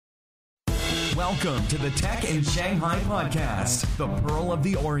Welcome to the Tech in Shanghai podcast, the Pearl of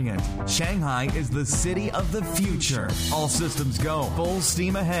the Orient. Shanghai is the city of the future. All systems go, full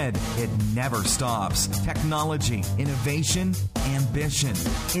steam ahead. It never stops. Technology, innovation, ambition.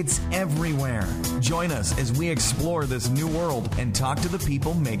 It's everywhere. Join us as we explore this new world and talk to the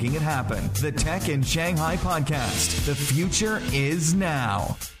people making it happen. The Tech in Shanghai podcast. The future is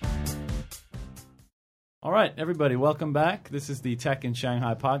now. All right, everybody, welcome back. This is the Tech in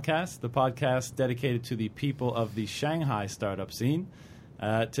Shanghai podcast, the podcast dedicated to the people of the Shanghai startup scene.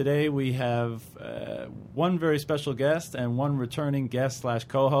 Today we have one very special guest and one returning guest /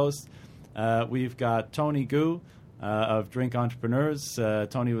 co-host. We've got Tony Gu of Drink Entrepreneurs.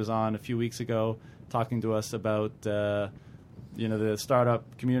 Tony was on a few weeks ago talking to us about the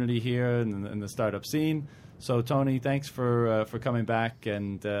startup community here and the startup scene. So, Tony, thanks for coming back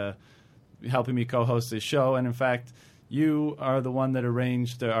and helping me co-host this show. And in fact, you are the one that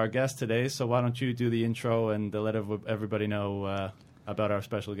arranged our guest today, so why don't you do the intro and let everybody know about our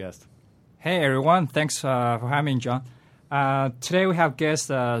special guest. Hey everyone, thanks for having me, John. Today we have guest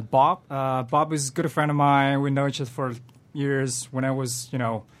Bob. Bob is a good friend of mine. We know each other for years. When I was,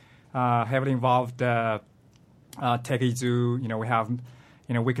 heavily involved Techie Zoo, we have,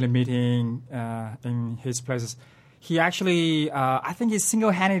 weekly meeting in his places. He actually, I think he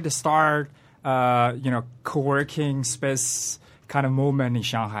single-handedly started, co-working space kind of movement in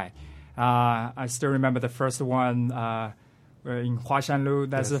Shanghai. I still remember the first one in Huashanlu.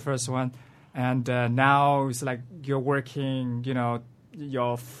 That's the first one. And now it's like you're working,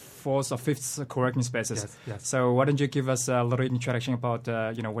 your fourth or fifth co-working spaces. Yes. So why don't you give us a little introduction about,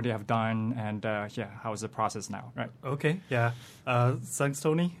 what you have done and, how's the process now, right? Okay, yeah. Thanks,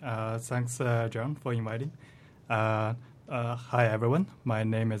 Tony. Thanks, John, for inviting. Hi, everyone. My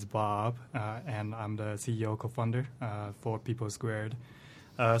name is Bob, and I'm the CEO co-founder for People Squared.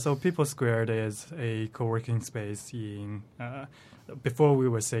 So People Squared is a co-working space in, before we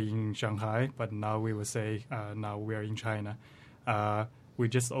would say in Shanghai, but now we would say now we are in China. We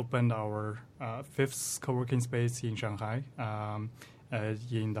just opened our fifth co-working space in Shanghai,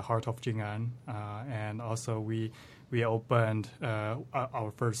 in the heart of Jing'an, and also we opened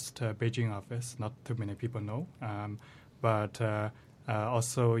our first Beijing office. Not too many people know, but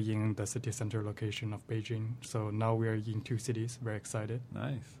also in the city center location of Beijing. So now we are in two cities. Very excited.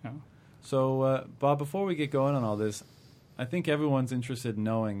 Nice. Yeah. So, Bob, before we get going on all this, I think everyone's interested in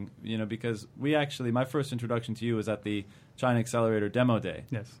knowing, because my first introduction to you was at the China Accelerator Demo Day,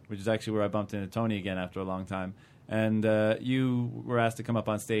 Yes. which is actually where I bumped into Tony again after a long time. And you were asked to come up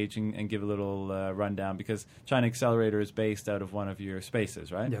on stage and give a little rundown because China Accelerator is based out of one of your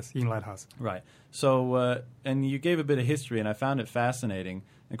spaces, right? Yes, in Lighthouse. Right. So, and you gave a bit of history, and I found it fascinating.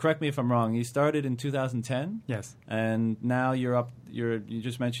 And correct me if I'm wrong. You started in 2010. Yes. And now you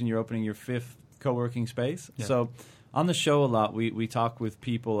just mentioned you're opening your fifth co-working space. Yeah. So, on the show a lot, we talk with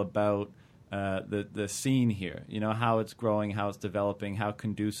people about the scene here. How it's growing, how it's developing, how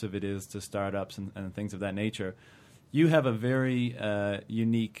conducive it is to startups and things of that nature. You have a very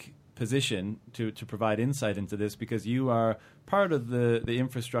unique position to provide insight into this because you are part of the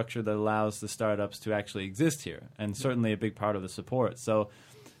infrastructure that allows the startups to actually exist here, and certainly a big part of the support. So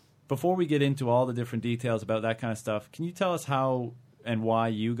before we get into all the different details about that kind of stuff, can you tell us how and why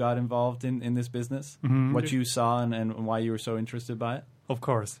you got involved in this business, what you saw and why you were so interested by it? Of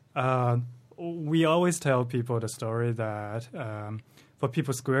course. We always tell people the story that for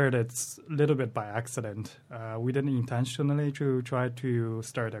People Squared, it's a little bit by accident. We didn't intentionally try to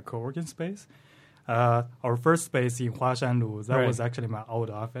start a co-working space. Our first space in Huashanlu, that was actually my old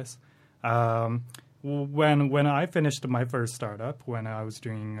office. When I finished my first startup, when I was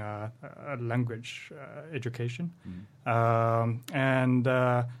doing language education, and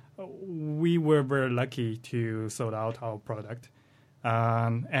we were very lucky to sold out our product.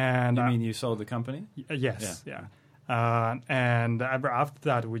 And you mean you sold the company? Yes, yeah. And ever after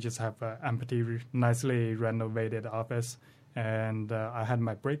that, we just have an empty, nicely renovated office. And I had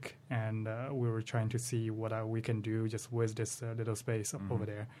my break, and we were trying to see what we can do just with this little space over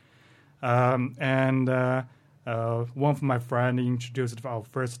there. And one of my friends introduced our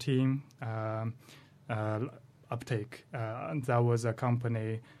first team, Uptake. That was a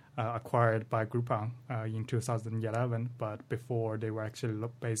company acquired by Groupon in 2011, but before they were actually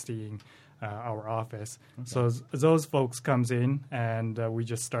based in our office. Okay. So those folks comes in, and we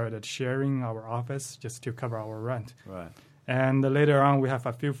just started sharing our office just to cover our rent. Right. And later on, we have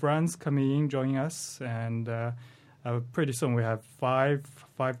a few friends coming in, joining us, and pretty soon we have five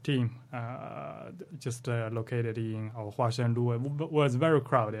team just located in our Huashanlu. It was very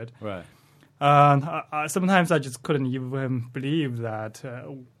crowded. Right. Sometimes I just couldn't even believe that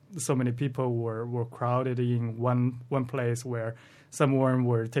so many people were crowded in one place where someone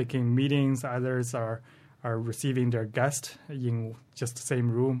were taking meetings, others are receiving their guests in just the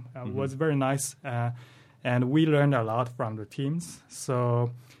same room. It was very nice, and we learned a lot from the teams.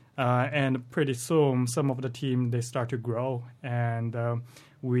 So, and pretty soon, some of the team they start to grow, and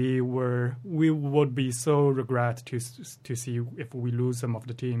we would be so regret to see if we lose some of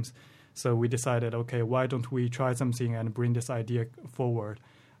the teams. So we decided, okay, why don't we try something and bring this idea forward?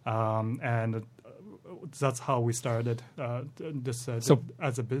 And that's how we started this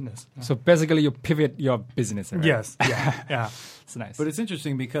as a business. So basically, you pivot your business, right? Yes, yeah. It's nice. But it's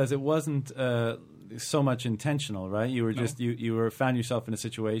interesting because it wasn't so much intentional, right? You were just you found yourself in a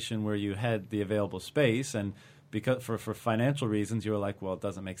situation where you had the available space, and because for financial reasons, you were like, well, it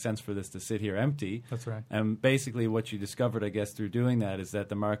doesn't make sense for this to sit here empty. That's right. And basically, what you discovered, I guess, through doing that is that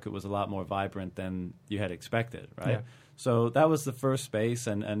the market was a lot more vibrant than you had expected, right? Yeah. So that was the first space,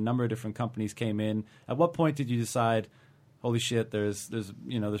 and a number of different companies came in. At what point did you decide, holy shit, there's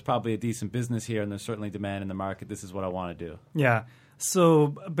probably a decent business here, and there's certainly demand in the market. This is what I want to do. Yeah.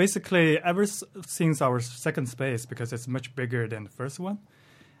 So basically, ever since our second space, because it's much bigger than the first one,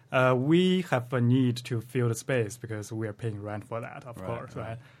 we have a need to fill the space because we are paying rent for that, of course,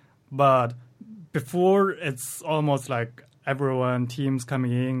 right? But before, it's almost like teams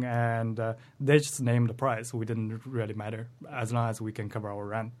coming in, and they just name the price. We didn't really matter as long as we can cover our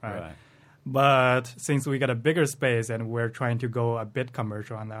rent, right? But since we got a bigger space and we're trying to go a bit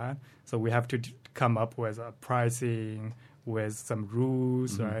commercial on that, so we have to come up with a pricing, with some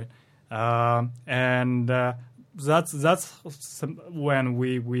rules, right? And that's when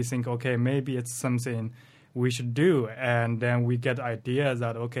we think, okay, maybe it's something we should do. And then we get ideas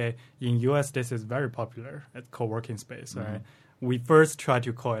that, okay, in US, this is very popular at co-working space, right? We first try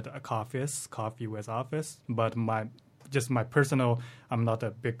to call it a coffee with office, but my personal, I'm not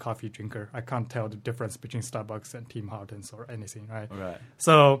a big coffee drinker. I can't tell the difference between Starbucks and Tim Hortons or anything, right? Right.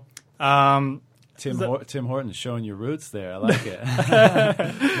 So Tim Hortons showing your roots there. I like it.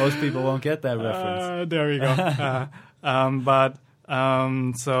 Most people won't get that reference. There you go.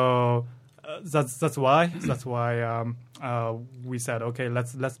 So that's why we said, okay,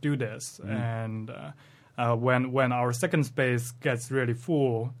 let's do this. And when our second space gets really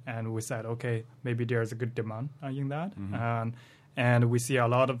full, and we said, okay, maybe there's a good demand in that, and we see a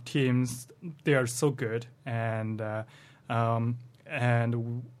lot of teams, they are so good, and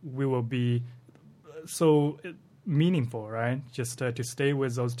we will be so meaningful, right? Just to stay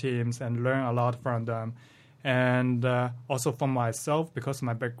with those teams and learn a lot from them. And also for myself, because of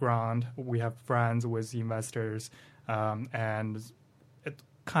my background, we have friends with investors, and it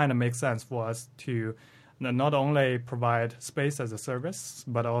kind of makes sense for us to not only provide space as a service,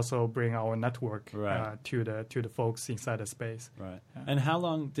 but also bring our network to the folks inside the space. Right. And how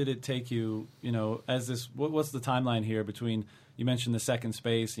long did it take you, as this, what's the timeline here between, you mentioned the second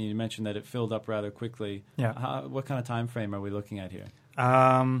space, and you mentioned that it filled up rather quickly. Yeah. What kind of time frame are we looking at here?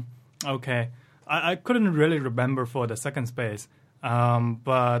 Okay. I couldn't really remember for the second space,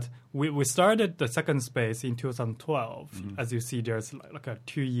 but we started the second space in 2012. As you see, there's like a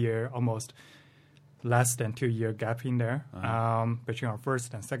 2-year, almost less than 2-year gap in there between our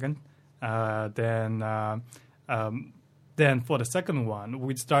first and second. Then for the second one,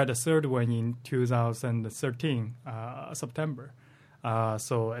 we started the third one in 2013, September.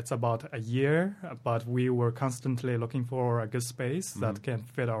 So it's about a year, but we were constantly looking for a good space that can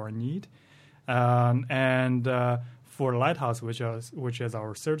fit our need. And for Lighthouse, which is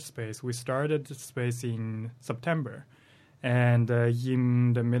our third space, we started the space in September. And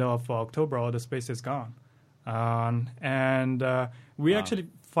in the middle of October, all the space is gone. And we actually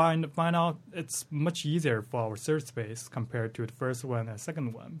find out it's much easier for our third space compared to the first one and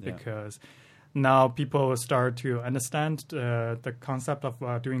second one, because now people start to understand the concept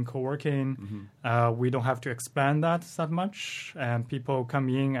of doing co-working. We don't have to expand that much, and people come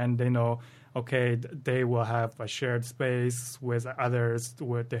in and they know, okay, they will have a shared space with others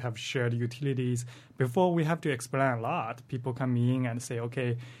where they have shared utilities. Before we have to explain a lot, people come in and say,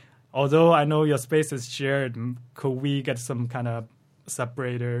 okay, although I know your space is shared, could we get some kind of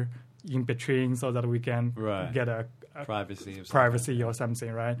separator in between so that we can get a privacy or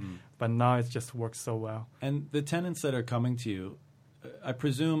something, right? But now it just works so well. And the tenants that are coming to you, I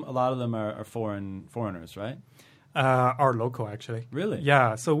presume a lot of them are foreigners, right? Are local, actually. Really?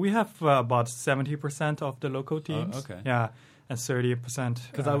 Yeah. So we have about 70% of the local teams. Okay. Yeah, and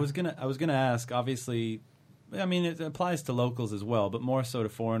 30%. Because I was gonna ask. Obviously, I mean, it applies to locals as well, but more so to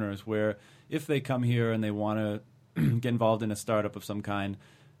foreigners. Where if they come here and they want to get involved in a startup of some kind,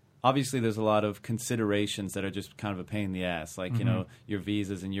 obviously there's a lot of considerations that are just kind of a pain in the ass, like, you know, your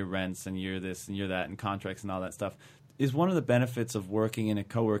visas and your rents and your this and your that and contracts and all that stuff. Is one of the benefits of working in a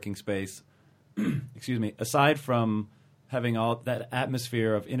co-working space, excuse me, aside from having all that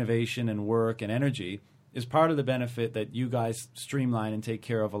atmosphere of innovation and work and energy, is part of the benefit that you guys streamline and take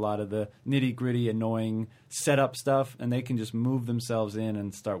care of a lot of the nitty-gritty, annoying setup stuff, and they can just move themselves in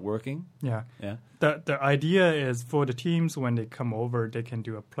and start working? Yeah. Yeah. The idea is for the teams, when they come over, they can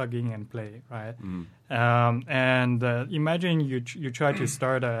do a plug-in and play, right? And imagine you try to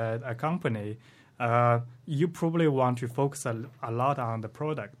start a company. You probably want to focus a lot on the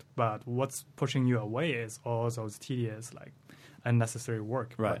product, but what's pushing you away is all those tedious, like, unnecessary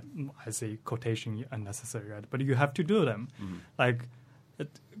work. Right. But I say quotation unnecessary, right? But you have to do them. Like,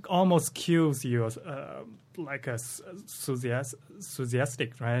 it almost kills you like a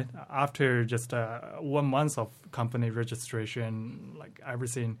enthusiastic, right? After just 1 month of company registration, like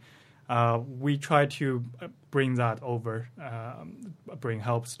everything, we try to bring that over, bring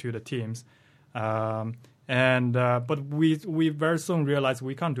helps to the teams. But we very soon realized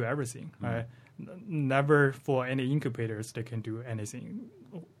we can't do everything, right? Never for any incubators they can do anything,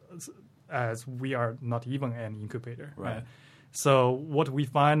 as we are not even an incubator. Right. So what we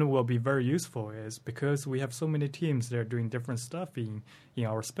find will be very useful is because we have so many teams that are doing different stuff in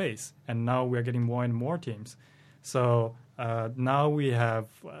our space, and now we're getting more and more teams. So now we have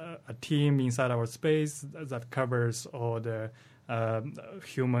a team inside our space that covers all the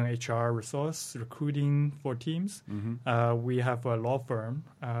human HR resource recruiting for teams. We have a law firm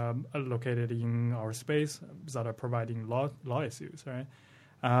located in our space that are providing law issues, right?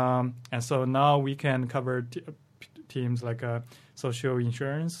 And so now we can cover teams like social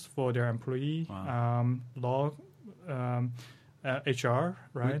insurance for their employee, law, HR,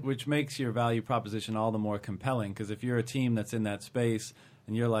 right? Which makes your value proposition all the more compelling, because if you're a team that's in that space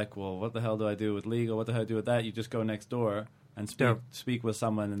and you're like, well, what the hell do I do with legal? What the hell do I do with that? You just go next door and speak with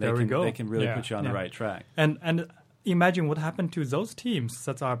someone, and they can really put you on the right track. And imagine what happened to those teams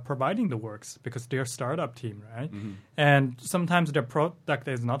that are providing the works, because they're a startup team, right? And sometimes their product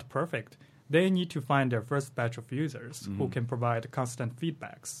is not perfect. They need to find their first batch of users who can provide constant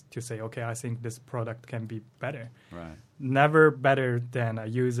feedbacks to say, okay, I think this product can be better. Right. Never better than a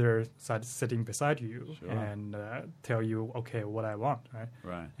user sitting beside you and tell you, okay, what I want, right?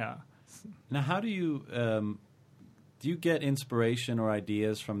 Right. Yeah. Now, how do you get inspiration or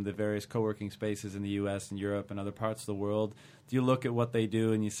ideas from the various co-working spaces in the U.S. and Europe and other parts of the world? Do you look at what they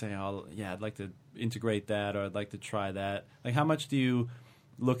do and you say, oh, yeah, I'd like to integrate that, or I'd like to try that? Like, how much do you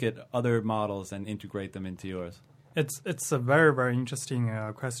look at other models and integrate them into yours? It's a very, very interesting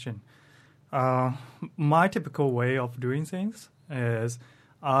question. My typical way of doing things is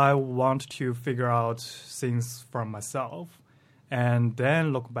I want to figure out things from myself and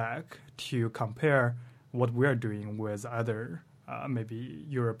then look back to compare what we're doing with other maybe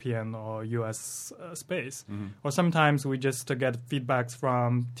European or U.S. Space. Or sometimes we just get feedbacks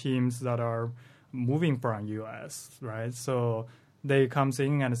from teams that are moving from U.S., right? So they comes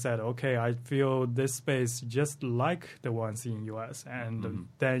in and said, okay, I feel this space just like the ones in U.S. And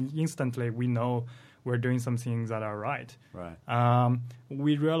then instantly we know we're doing some things that are right. Right.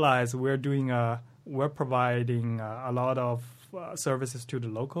 We realize we're providing a lot of services to the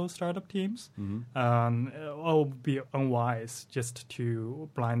local startup teams. It will be unwise just to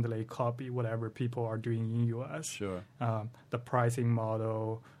blindly copy whatever people are doing in U.S. Sure. The pricing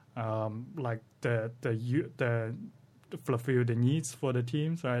model, like the fulfill the needs for the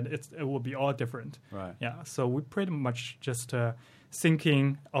teams, right? It will be all different. Right. Yeah. So we pretty much just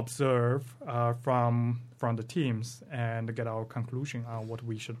thinking, observe from the teams and get our conclusion on what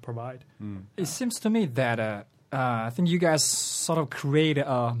we should provide. It seems to me that I think you guys sort of create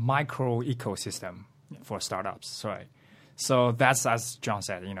a micro ecosystem for startups, right? So that's, as John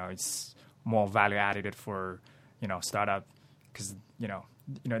said, it's more value added for startup, because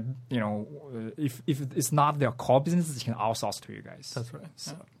if it's not their core business, they can outsource to you guys. That's right.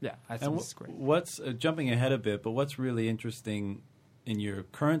 So, yeah, I think it's great. What's jumping ahead a bit, but what's really interesting in your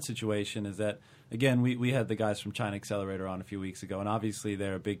current situation is that, again, we had the guys from China Accelerator on a few weeks ago, and obviously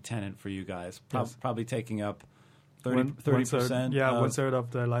they're a big tenant for you guys, probably taking up 30%. Yeah, 1/3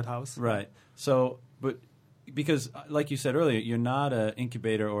 of the Lighthouse. Right. So, but because, like you said earlier, you're not an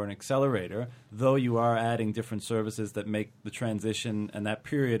incubator or an accelerator, though you are adding different services that make the transition and that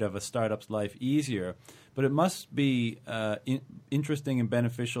period of a startup's life easier. But it must be interesting and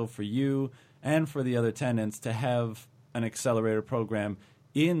beneficial for you and for the other tenants to have an accelerator program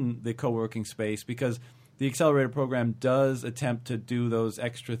in the co-working space, because the accelerator program does attempt to do those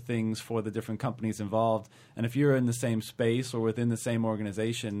extra things for the different companies involved. And if you're in the same space or within the same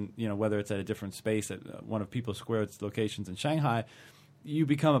organization, whether it's at a different space at one of People Squared's locations in Shanghai, you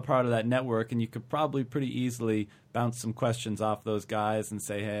become a part of that network, and you could probably pretty easily bounce some questions off those guys and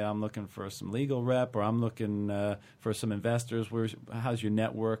say, hey, I'm looking for some legal rep, or I'm looking for some investors. How's your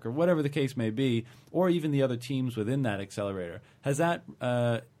network, or whatever the case may be, or even the other teams within that accelerator. Has that...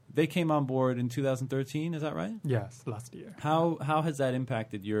 They came on board in 2013, is that right? Yes, last year. How has that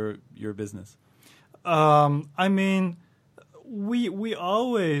impacted your business? I mean, we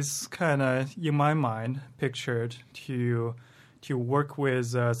always kind of, in my mind, pictured to work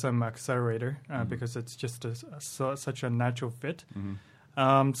with some accelerator because it's just such a natural fit.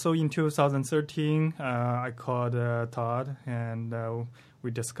 Mm-hmm. So in 2013, I called Todd and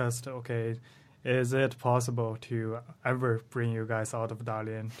we discussed, okay, is it possible to ever bring you guys out of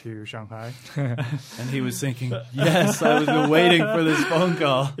Dalian to Shanghai? And he was thinking, yes, I was waiting for this phone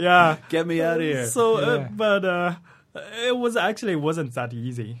call. Yeah. Get me out of here. So, but it wasn't that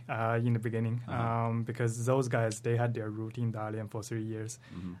easy in the beginning because those guys, they had their route in Dalian for 3 years.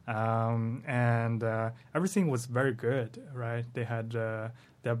 Mm-hmm. And everything was very good, right? They had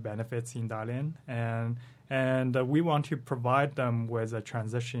their benefits in Dalian, and we want to provide them with a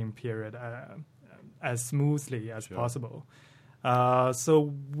transition period as smoothly as possible.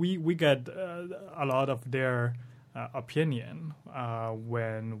 So we get a lot of their opinion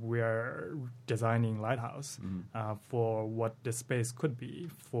when we are designing Lighthouse for what the space could be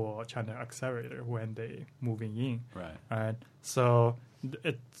for China Accelerator when they moving in. Right. So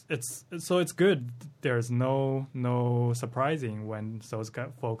it's good. There's no surprising when those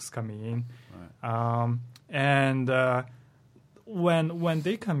folks coming in. Right. And when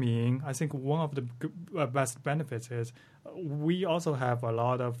they come in, I think one of the best benefits is we also have a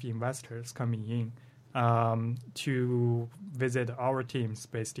lot of investors coming in to visit our teams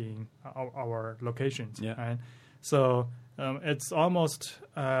based in our locations. Yeah. Right? So it's almost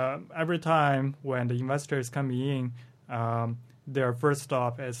every time when the investors come in, their first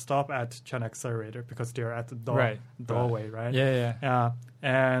stop at China Accelerator because they're at the doorway, right? Yeah.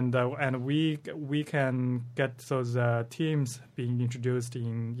 And we can get those teams being introduced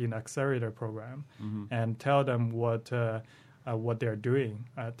in accelerator program and tell them what they're doing.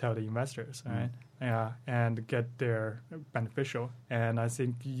 Tell the investors, right? Yeah, and get their beneficial. And I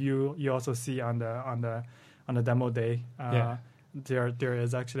think you also see on the demo day. There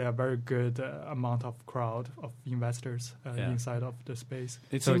is actually a very good amount of crowd of investors inside of the space.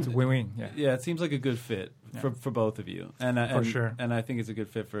 It's win-win. Yeah, it seems like a good fit for both of you. For sure. And I think it's a good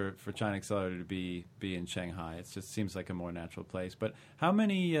fit for China Accelerator to be in Shanghai. It just seems like a more natural place. But how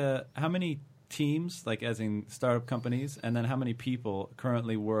many teams, like as in startup companies, and then how many people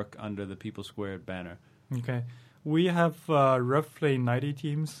currently work under the People Squared banner? Okay. We have roughly 90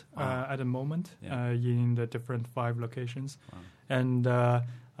 teams at the moment in the different 5 locations. Wow. And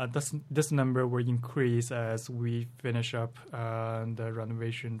this number will increase as we finish up the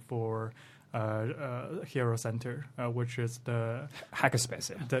renovation for Hero Center, which is the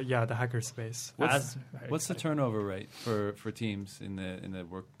hackerspace. The hackerspace. What's the turnover rate for teams in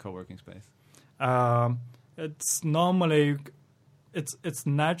the co-working space? It's normally... It's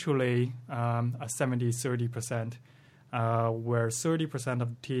naturally a 70-30%, where 30% of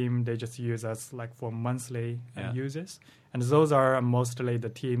the team they just use us like for monthly users, and those are mostly the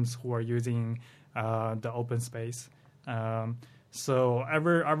teams who are using the open space. So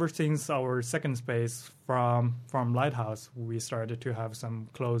ever since our second space from Lighthouse, we started to have some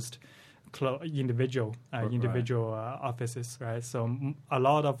closed individual offices, right? So a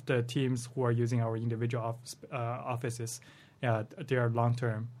lot of the teams who are using our individual offices. Yeah, they are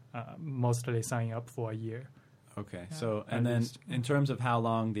long-term, mostly signing up for a year. Okay, so and then in terms of how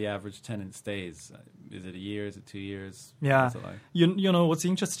long the average tenant stays, is it a year? Is it 2 years? Yeah, what's it like? You know what's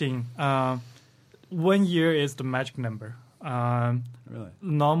interesting? 1 year is the magic number. Really?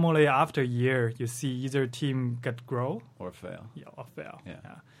 Normally, after a year, you see either team grow or fail. Yeah, or fail.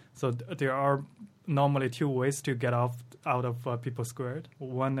 Yeah. So there are normally 2 ways to get out of People Squared.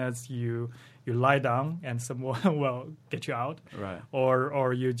 One is you lie down and someone will get you out, right?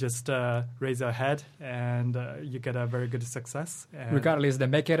 Or you just raise your head and you get a very good success. Regardless, they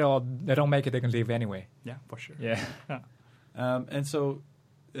make it or they don't make it, they can leave anyway. Yeah, for sure. Yeah. And so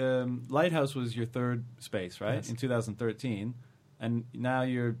Lighthouse was your third space, right? Yes. In 2013, and now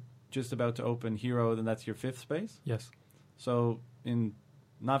you're just about to open Hero, then that's your 5th space? Yes. So in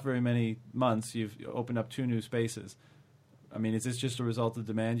not very many months, you've opened up 2 new spaces. I mean, is this just a result of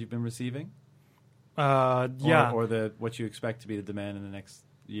demand you've been receiving? Yeah. Or what you expect to be the demand in the next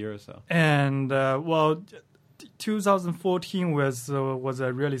year or so. And 2014 was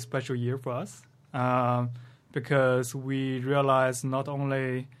a really special year for us because we realized not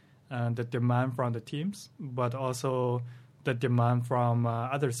only the demand from the teams, but also the demand from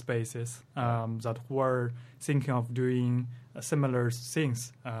other spaces that were thinking of doing similar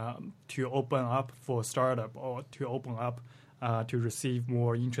things to open up for startup or to open up to receive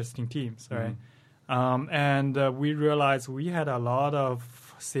more interesting teams, right? And we realized we had a lot of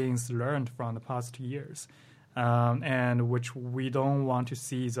things learned from the past 2 years, and which we don't want to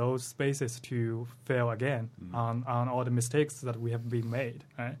see those spaces to fail again on all the mistakes that we have been made,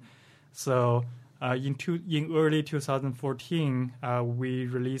 right? So in early 2014, we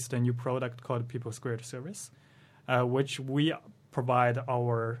released a new product called People Squared Service, which we provide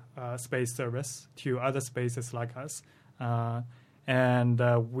our space service to other spaces like us. And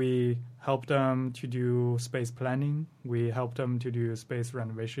we help them to do space planning. We help them to do space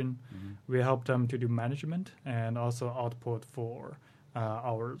renovation. We help them to do management and also output for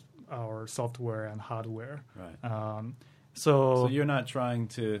our software and hardware. Right. So you're not trying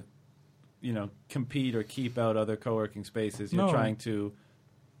to, compete or keep out other co-working spaces. You're trying to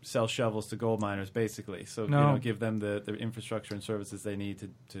sell shovels to gold miners, basically. So give them the infrastructure and services they need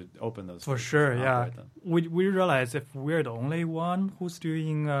to open those. For sure, yeah. We realize if we're the only one who's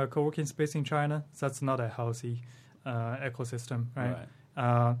doing co-working space in China, that's not a healthy ecosystem, right?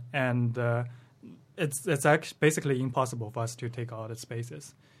 And it's actually basically impossible for us to take all the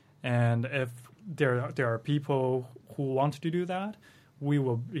spaces. And if there are people who want to do that, we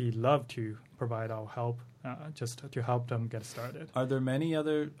will love to provide our help. Just to help them get started. Are there many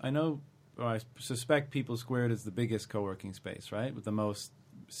other? I suspect People Squared is the biggest co-working space, right? With the most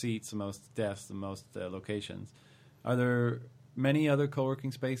seats, the most desks, the most locations. Are there many other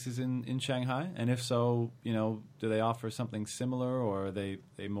co-working spaces in Shanghai? And if so, do they offer something similar, or are they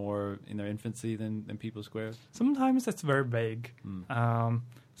more in their infancy than People Squared? Sometimes it's very vague.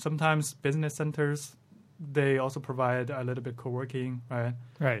 Sometimes business centers, they also provide a little bit co-working, right?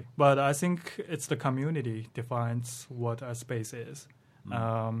 Right. But I think it's the community defines what a space is.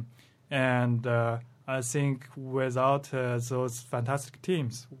 And I think without those fantastic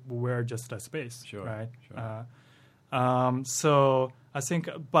teams, we're just a space, right? Sure. So I think,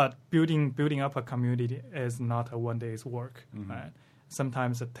 but building up a community is not a one day's work, right?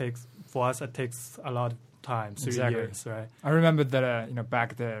 Sometimes it takes a lot of time, 3 years, right? I remember that,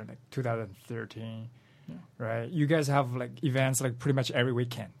 back there, like 2013, right? You guys have like events like pretty much every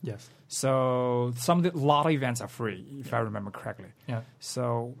weekend. Yes. So a lot of events are free, if I remember correctly. Yeah.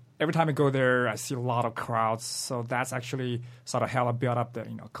 So every time I go there, I see a lot of crowds. So that's actually sort of help build up the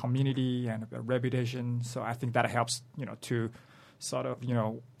community and the reputation. So I think that helps to sort of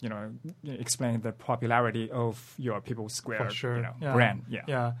explain the popularity of your People Squared For sure. brand.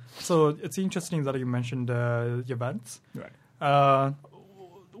 Yeah. So it's interesting that you mentioned events. Right.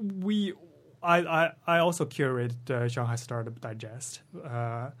 I also curate the Shanghai Startup Digest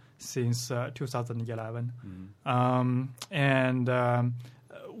since 2011. And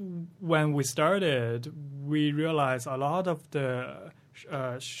when we started, we realized a lot of the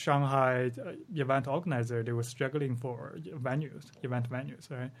Shanghai event organizers, they were struggling for event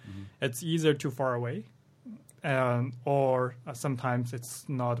venues, right? It's either too far away, or sometimes it's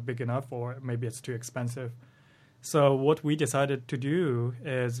not big enough, or maybe it's too expensive. So what we decided to do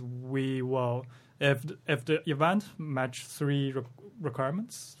is if the event match 3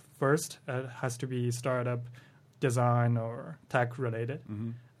 requirements, first it has to be startup, design, or tech related.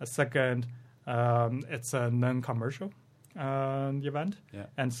 Second, it's a non-commercial event. Yeah.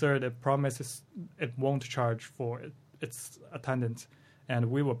 And third, it promises it won't charge for its attendance. And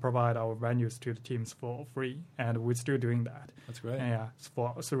we will provide our venues to the teams for free. And we're still doing that. That's great. Yeah,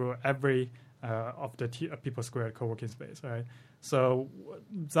 through every of the People Squared co-working space, right? So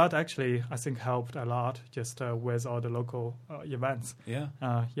that actually, I think, helped a lot just with all the local events. Yeah.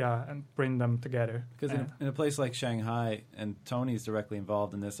 And bring them together. Because in a place like Shanghai, and Tony's directly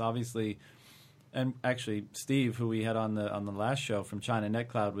involved in this, obviously, and actually Steve, who we had on the last show from China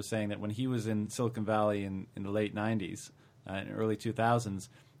NetCloud, was saying that when he was in Silicon Valley in the late 90s and early 2000s,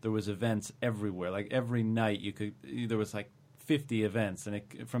 there was events everywhere. Like every night there was like 50 events, and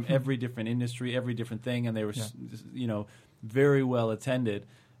from every different industry, every different thing, and they were, very well attended.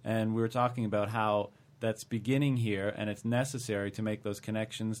 And we were talking about how that's beginning here, and it's necessary to make those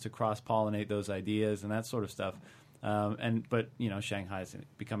connections, to cross-pollinate those ideas and that sort of stuff. But Shanghai is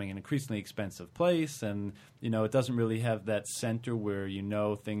becoming an increasingly expensive place, and it doesn't really have that center where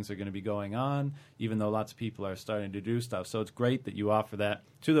things are going to be going on, even though lots of people are starting to do stuff. So it's great that you offer that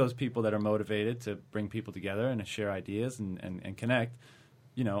to those people that are motivated to bring people together and to share ideas and connect.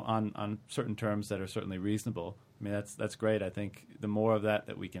 on certain terms that are certainly reasonable. I mean, that's great. I think the more of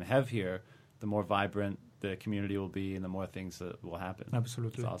that we can have here, the more vibrant the community will be, and the more things that will happen.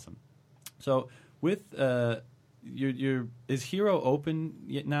 Absolutely. It's awesome. So, with is Hero open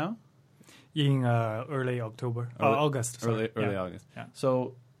yet now? In early October, August. Sorry. Early August. Yeah.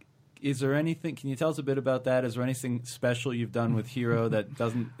 So, is there anything? Can you tell us a bit about that? Is there anything special you've done with Hero that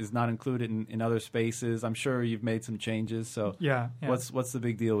is not included in other spaces? I'm sure you've made some changes. So, what's the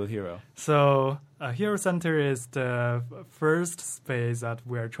big deal with Hero? So, Hero Center is the first space that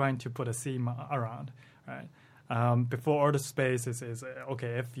we're trying to put a theme around, right? Before, all the spaces is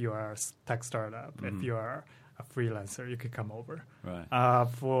okay. If you are a tech startup, if you are a freelancer, you could come over. Right.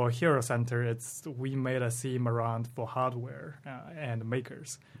 For Hero Center, we made a theme around for hardware and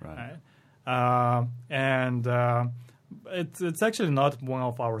makers. Right. And it's actually not one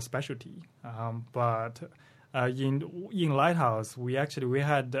of our specialty. But in Lighthouse, we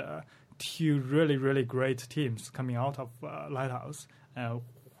had two really, really great teams coming out of Lighthouse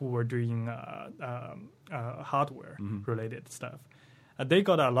who were doing hardware related stuff. They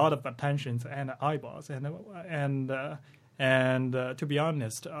got a lot of attention and eyeballs, and to be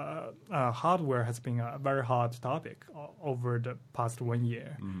honest, hardware has been a very hot topic over the past 1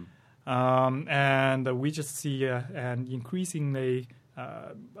 year, and we just see an increasingly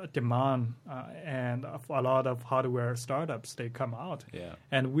demand and a lot of hardware startups they come out,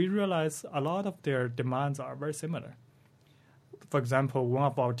 and we realize a lot of their demands are very similar. For example, one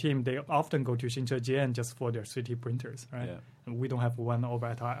of our team, they often go to Xinchejian just for their 3D printers, right? Yeah. And we don't have one over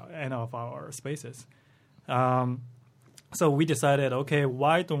at any of our spaces. So we decided, okay,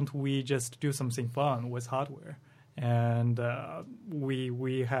 why don't we just do something fun with hardware? And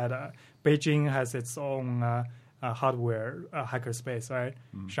we had Beijing has its own hardware hackerspace, right?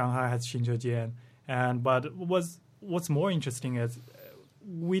 Shanghai has Xinchejian. But what's more interesting is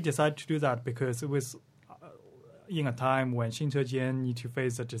we decided to do that because it was in a time when Xinchejian need to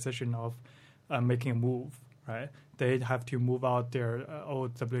face the decision of making a move, right? They have to move out their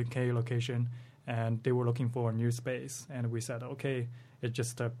old WK location, and they were looking for a new space. And we said, okay, it's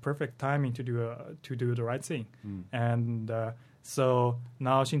just a perfect timing to do the right thing. And so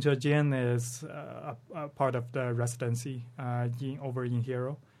now Xinchejian is a part of the residency over in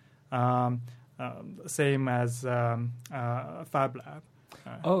Hero, same as Fab Lab.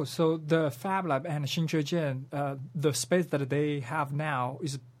 So the Fab Lab and Xinchejian, the space that they have now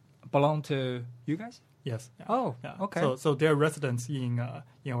belong to you guys? Yes. Yeah. Oh, yeah. Okay. So they're residents in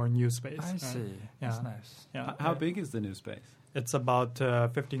our new space. I see. That's nice. Yeah. How big is the new space? It's about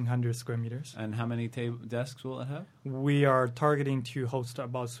 1,500 square meters. And how many desks will it have? We are targeting to host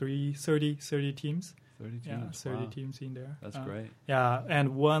about 30 teams. 30 teams? Yeah, 30 teams in there. That's great. Yeah,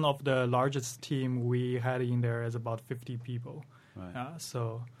 and one of the largest team we had in there is about 50 people. Right.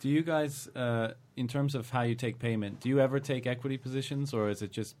 So, do you guys, in terms of how you take payment, do you ever take equity positions, or is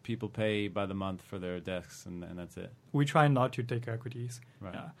it just people pay by the month for their desks and that's it? We try not to take equities.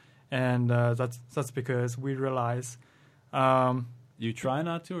 Right. Yeah. And that's because we realize. You try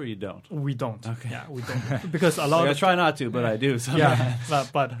not to, or you don't? We don't. Okay. Yeah, we don't. Because a lot. I try not to, but I do. Yeah,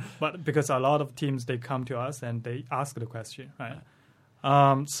 but because a lot of teams they come to us and they ask the question, right?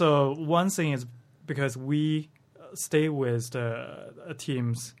 So one thing is because we stay with the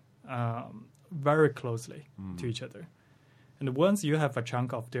teams very closely to each other, and once you have a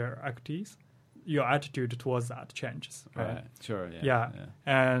chunk of their equities, your attitude towards that changes. Right. Sure. Yeah.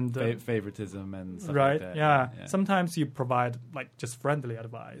 And favoritism and stuff right. like that. Yeah. Sometimes you provide like just friendly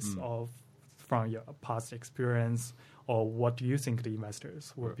advice from your past experience or what you think the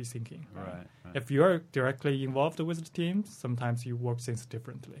investors will be thinking. Right. If you are directly involved with the team, sometimes you work things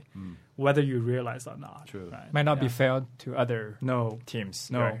differently, whether you realize or not. True. Right? Might not be fair to other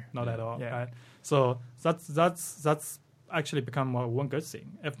teams. No, right? not at all. Yeah. Right? So that's actually become one good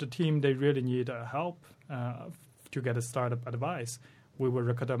thing. If the team they really need help to get a startup advice, we will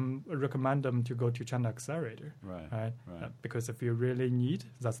recommend them to go to China Accelerator. Right. Because if you really need,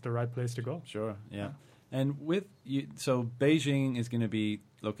 that's the right place to go. Sure. Yeah. And with you, so Beijing is going to be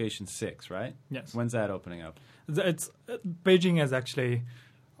location 6, right? Yes. When's that opening up? Beijing is actually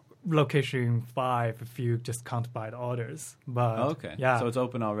location 5 if you just count by the orders. But okay. Yeah. So it's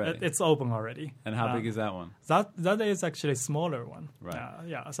open already. It's open already. And how big is that one? That is actually a smaller one.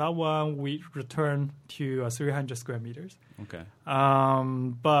 Right. So that one we return to 300 square meters. Okay.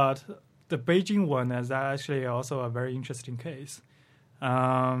 But the Beijing one is actually also a very interesting case.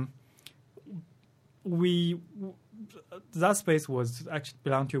 That space was actually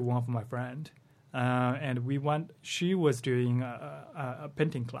belonged to one of my friend, and she was doing a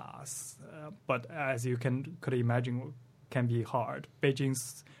painting class, but as you could imagine, can be hard.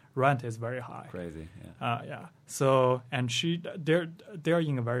 Beijing's rent is very high. Crazy, yeah. Yeah. So, and they're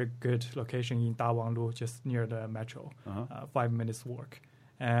in a very good location in Dawanglu, just near the metro, 5 minutes walk.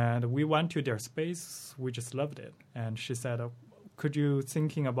 And we went to their space. We just loved it. And she said, could you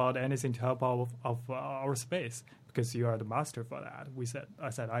thinking about anything to help out of our space? Because you are the master for that. I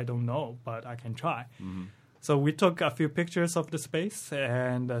said, I don't know, but I can try. Mm-hmm. So we took a few pictures of the space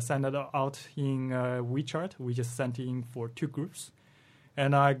and sent it out in WeChat. We just sent in for 2 groups.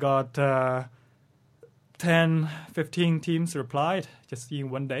 And I got 10, 15 teams replied just in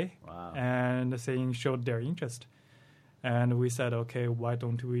one day. Wow. And showed their interest. And we said, okay, why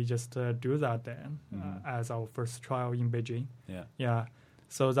don't we just do that then as our first trial in Beijing? Yeah.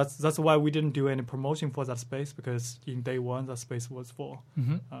 So that's why we didn't do any promotion for that space, because in day one, that space was full.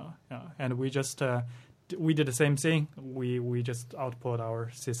 And we just... we did the same thing. We just output our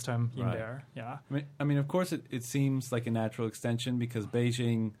system in there. Yeah. I mean, of course, it seems like a natural extension, because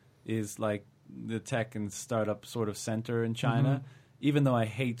Beijing is like the tech and startup sort of center in China. Even though I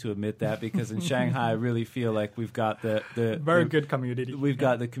hate to admit that, because in Shanghai, I really feel like we've got the very good community. We've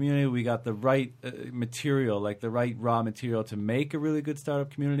got the community. We got the right material, like the right raw material to make a really good startup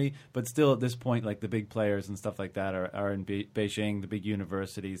community. But still, at this point, like the big players and stuff like that are in Beijing, the big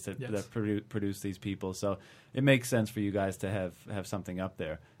universities that produce these people. So it makes sense for you guys to have something up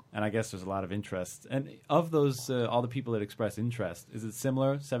there. And I guess there's a lot of interest. And of those, all the people that express interest, is it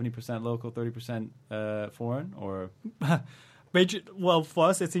similar? 70% local, 30% foreign, or? Beijing, well, for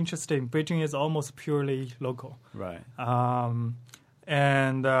us, it's interesting. Beijing is almost purely local. Right.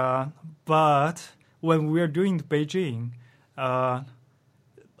 But when we're doing Beijing,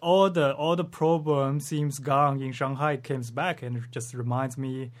 all the problem seems gone in Shanghai comes back, and it just reminds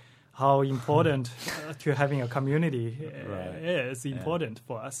me how important to having a community is important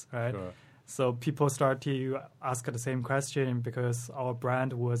for us, right? Sure. So people start to ask the same question because our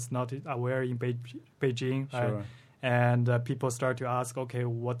brand was not aware in Beijing, right? Sure. And people start to ask, okay,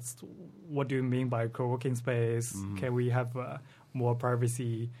 what do you mean by co-working space? Can we have more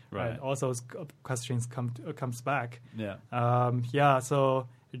privacy? Right. All those questions comes back. Yeah. So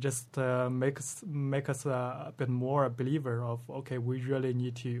it just make us a bit more a believer of, okay, we really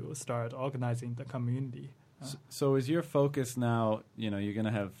need to start organizing the community. So is your focus now? You're going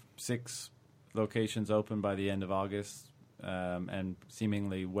to have 6 locations open by the end of August, and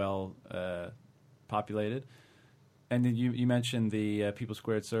seemingly well populated. And then you mentioned the People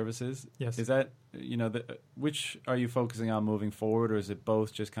Squared services. Yes. Is that, which are you focusing on moving forward, or is it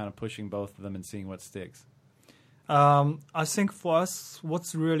both, just kind of pushing both of them and seeing what sticks? I think for us,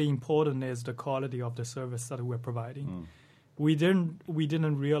 what's really important is the quality of the service that we're providing. We didn't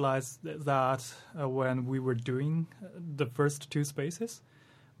realize that when we were doing the first 2 spaces,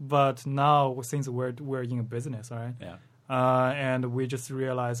 but now since we're in a business, right? Yeah. And we just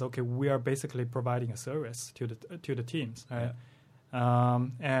realized, okay, we are basically providing a service to the teams, right? Yeah.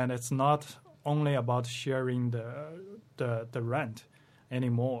 And it's not only about sharing the rent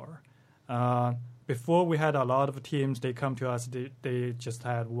anymore. Before we had a lot of teams, they come to us, they just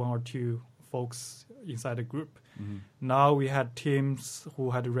had 1 or 2 folks inside the group. Now we had teams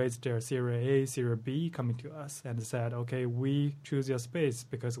who had raised their Series A, Series B coming to us and said, okay, we choose your space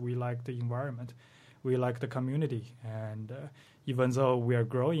because we like the environment. We like the community, and even though we are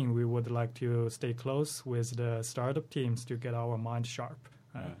growing, we would like to stay close with the startup teams to get our mind sharp.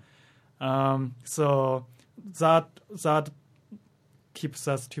 So that keeps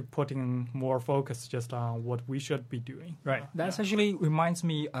us to putting more focus just on what we should be doing. Right. That actually reminds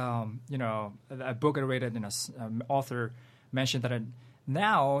me, a book I read, author mentioned that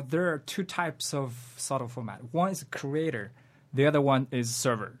now there are 2 types of sort of format. One is creator, the other one is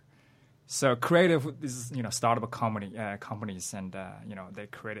server. So creative is, startup companies and, they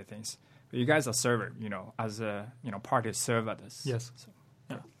created things. But you guys are server, as a, party serve others. Yes. So,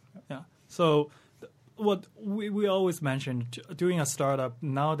 yeah. So what we always mentioned, doing a startup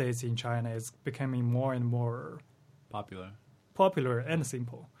nowadays in China is becoming more and more popular and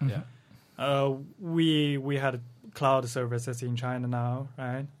simple. Yeah. We had cloud services in China now,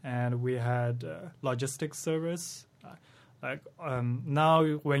 right? And we had logistics service. Now,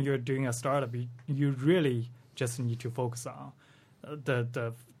 when you're doing a startup, you really just need to focus on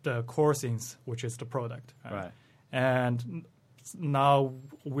the core things, which is the product. Right. And now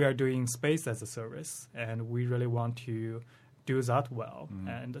we are doing space as a service, and we really want to do that well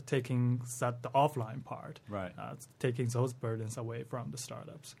and taking the offline part, right? Taking those burdens away from the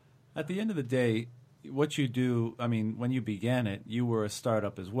startups. At the end of the day, what you do, I mean, when you began it, you were a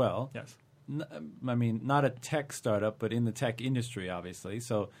startup as well. Yes. I mean, not a tech startup, but in the tech industry, obviously.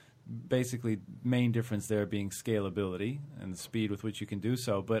 So basically main difference there being scalability and the speed with which you can do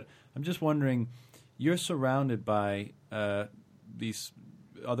so. But I'm just wondering, you're surrounded by these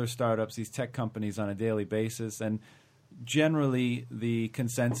other startups, these tech companies on a daily basis, and generally the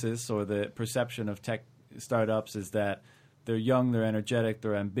consensus or the perception of tech startups is that they're young, they're energetic,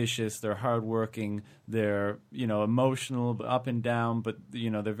 they're ambitious, they're hardworking, they're emotional, up and down, but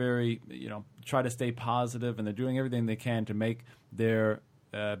they're very try to stay positive, and they're doing everything they can to make their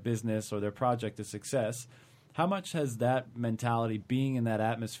business or their project a success. How much has that mentality, being in that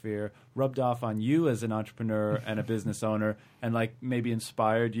atmosphere, rubbed off on you as an entrepreneur and a business owner, and like maybe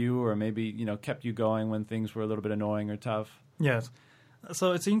inspired you, or maybe kept you going when things were a little bit annoying or tough? Yes.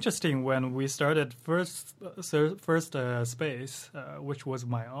 So it's interesting, when we started first space, which was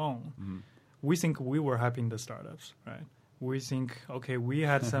my own. Mm-hmm. We think we were helping the startups, right? We think, okay, we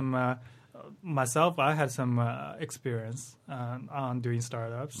had some. Myself, I had some experience on doing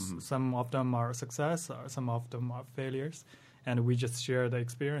startups. Mm-hmm. Some of them are success, or some of them are failures, and we just share the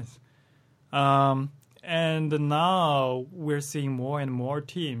experience. And now we're seeing more and more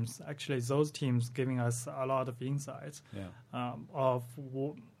teams. Actually, those teams giving us a lot of insights. Yeah.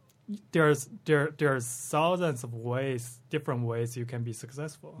 There's thousands of ways, different ways you can be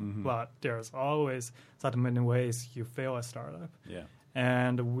successful, mm-hmm. but there's always that many ways you fail a startup. Yeah.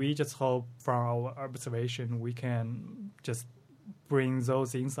 And we just hope from our observation we can just bring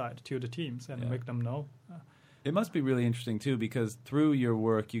those insights to the teams and make them know. It must be really interesting, too, because through your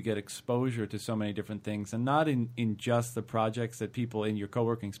work you get exposure to so many different things, and not in just the projects that people in your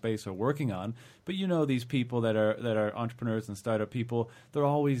co-working space are working on, but these people that are entrepreneurs and startup people, they're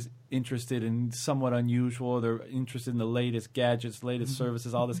always interested in somewhat unusual, they're interested in the latest gadgets, latest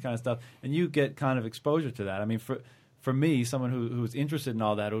services, all this kind of stuff, and you get kind of exposure to that. I mean, for me, someone who's interested in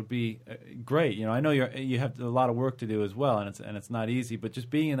all that, it would be great. I know you have a lot of work to do as well, and it's not easy. But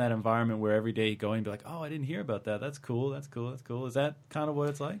just being in that environment where every day you go in and be like, oh, I didn't hear about that. That's cool. That's cool. That's cool. Is that kind of what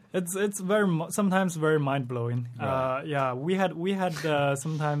it's like? It's sometimes very mind blowing. Right. Yeah, we had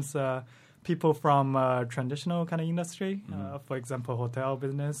sometimes people from traditional kind of industry, for example, hotel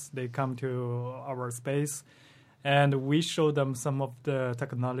business. They come to our space. And we show them some of the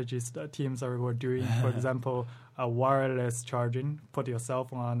technologies that teams were doing. For example, wireless charging. Put your cell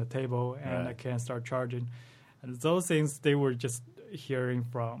phone on the table and I can start charging. And those things they were just hearing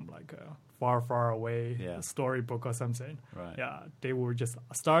from like a far, far away storybook or something. Right. Yeah, they were just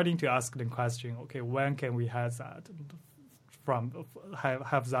starting to ask the question, okay, when can we have that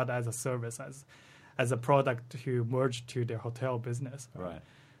have that as a service, as a product to merge to their hotel business. Right.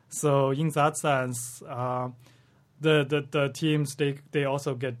 So in that sense, the teams they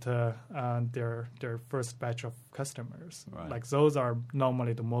also get their first batch of customers. Right. Like those are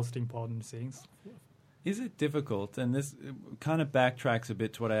normally the most important things. Is it difficult? And this kind of backtracks a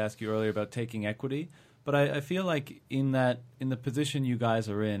bit to what I asked you earlier about taking equity. But I feel like in the position you guys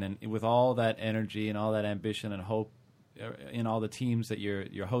are in, and with all that energy and all that ambition and hope in all the teams that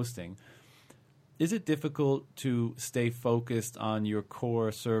you're hosting, is it difficult to stay focused on your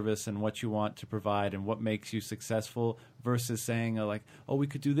core service and what you want to provide and what makes you successful versus saying we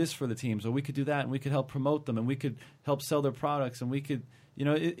could do this for the teams, or we could do that, and we could help promote them, and we could help sell their products, and we could,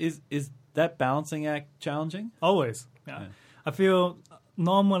 is that balancing act challenging? Always, yeah. I feel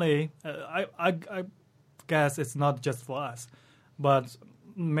normally, I guess it's not just for us, but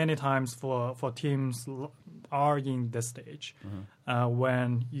many times for teams are in this stage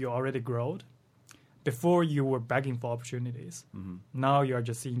when you already growed. Before you were begging for opportunities. Mm-hmm. Now you are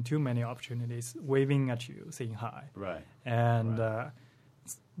just seeing too many opportunities waving at you, saying hi. Right. And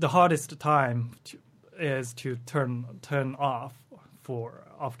the hardest time is to turn off for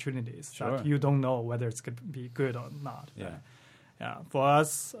opportunities that you don't know whether it's going to be good or not. Yeah. Yeah. For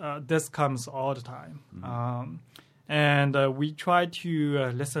us, this comes all the time. Mm-hmm. And we try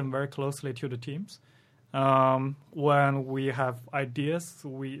to listen very closely to the teams. When we have ideas,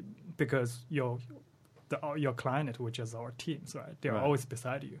 because your client, which is our teams, right? They're always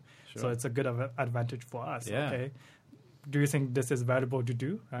beside you. Sure. So it's a good advantage for us. Yeah. Okay. Do you think this is valuable to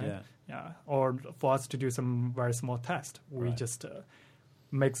do? Right? Yeah. Yeah. Or for us to do some very small test, we just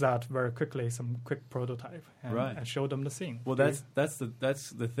make that very quickly, some quick prototype, and show them the thing. Well, that's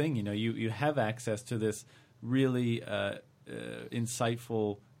the thing. You have access to this really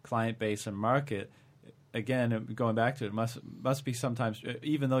insightful client base and market. Again, going back to it, must be sometimes,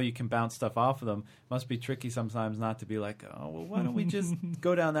 even though you can bounce stuff off of them, must be tricky sometimes not to be like, oh, well, why don't we just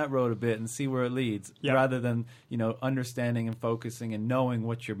go down that road a bit and see where it leads, rather than understanding and focusing and knowing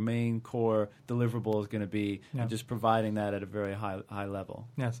what your main core deliverable is going to be, and just providing that at a very high level.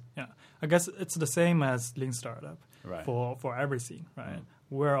 Yes, yeah. I guess it's the same as Lean Startup for everything, right?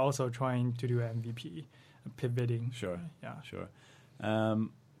 we're also trying to do MVP, pivoting. Sure. Yeah. Sure.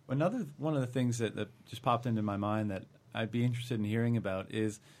 Another one of the things that just popped into my mind that I'd be interested in hearing about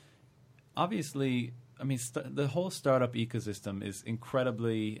is, obviously, I mean, the whole startup ecosystem is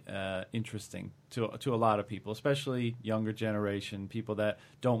incredibly interesting to a lot of people, especially younger generation, people that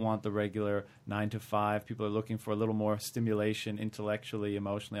don't want the regular 9 to 5. People are looking for a little more stimulation intellectually,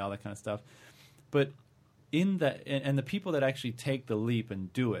 emotionally, all that kind of stuff. But in that, and the people that actually take the leap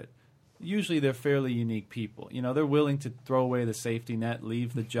and do it, usually they're fairly unique people. You know, they're willing to throw away the safety net,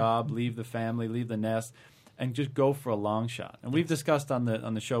 leave the job, leave the family, leave the nest, and just go for a long shot. And we've discussed on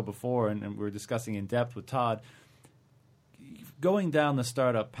the show before, and we were discussing in depth with Todd, going down the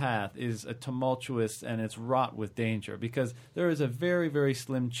startup path is a tumultuous and it's wrought with danger, because there is a very, very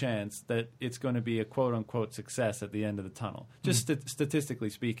slim chance that it's going to be a quote-unquote success at the end of the tunnel, just statistically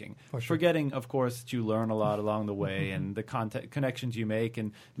speaking. For sure. Forgetting, of course, that you learn a lot along the way and the connections you make,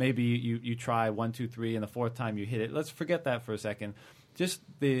 and maybe you try 1, 2, 3, and the fourth time you hit it. Let's forget that for a second. Just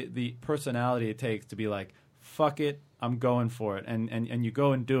the personality it takes to be like, fuck it, I'm going for it, and you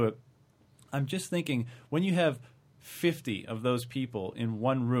go and do it. I'm just thinking, when you have 50 of those people in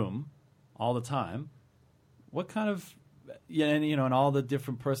one room all the time, what kind of, and all the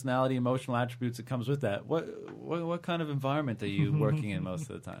different personality, emotional attributes that comes with that, what kind of environment are you working in most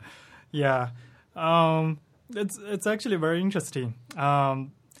of the time? Yeah, it's actually very interesting. I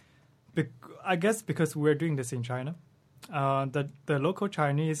guess because we're doing this in China, the local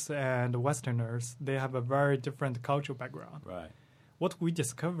Chinese and Westerners, they have a very different cultural background. Right. What we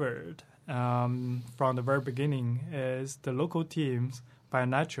discovered from the very beginning is the local teams, by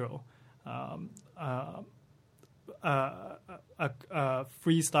natural,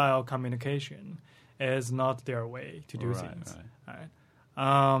 freestyle communication is not their way to do things. Right.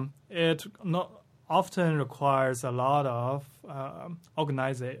 It not often requires a lot of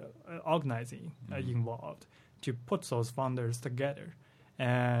organizing involved to put those founders together,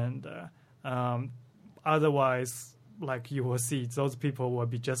 and otherwise, like you will see, those people will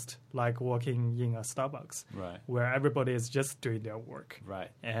be just like working in a Starbucks, right, where everybody is just doing their work,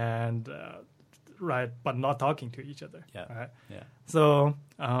 right, and but not talking to each other. Yeah, right. Yeah. So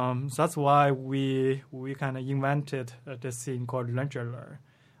that's why we kind of invented this thing called Lunch and Learn,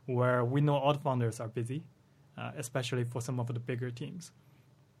 where we know all the founders are busy, especially for some of the bigger teams.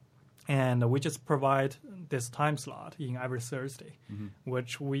 And we just provide this time slot in every Thursday,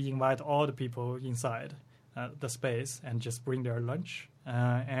 which we invite all the people inside the space and just bring their lunch.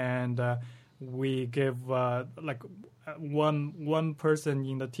 And we give one person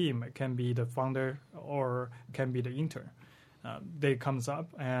in the team. It can be the founder or can be the intern. They comes up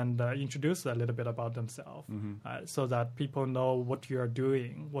and introduce a little bit about themselves, so that people know what you are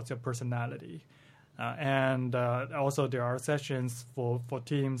doing, what's your personality. And also there are sessions for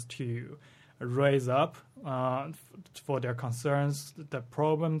teams to raise up for their concerns, the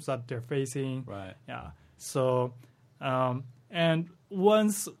problems that they're facing. Right. Yeah. So, and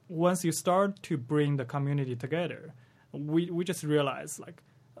once you start to bring the community together, we just realize, like,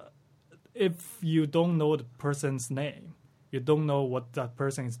 if you don't know the person's name, you don't know what that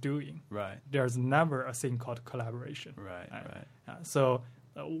person is doing. Right. There's never a thing called collaboration. Right. So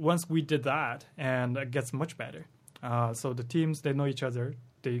once we did that, and it gets much better. So the teams, they know each other,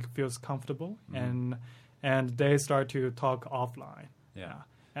 they feel comfortable, and they start to talk offline. Yeah.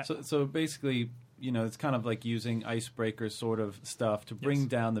 So basically, it's kind of like using icebreaker sort of stuff to bring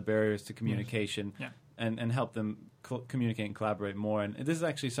down the barriers to communication, and help them communicate and collaborate more. And this is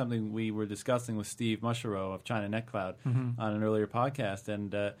actually something we were discussing with Steve Mushero of China NetCloud on an earlier podcast.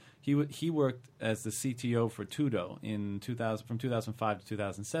 And he worked as the CTO for Tudo from 2005 to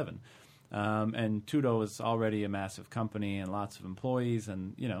 2007. And Tudo was already a massive company and lots of employees,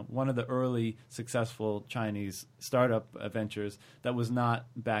 and one of the early successful Chinese startup ventures that was not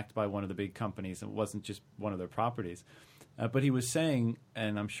backed by one of the big companies. It wasn't just one of their properties. But he was saying,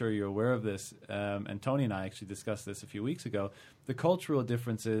 and I'm sure you're aware of this, and Tony and I actually discussed this a few weeks ago, the cultural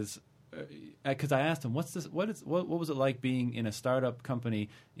differences. Because I asked him, what was it like being in a startup company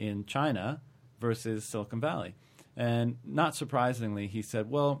in China versus Silicon Valley? And not surprisingly, he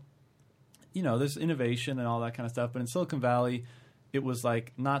said, well, there's innovation and all that kind of stuff, but in Silicon Valley, it was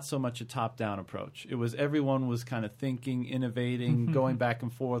like not so much a top-down approach. It was everyone was kind of thinking, innovating, going back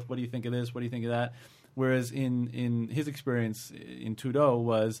and forth. What do you think of this? What do you think of that? Whereas in his experience in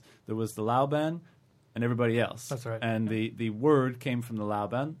Tudo there was the Laoban and everybody else. That's right. And the word came from the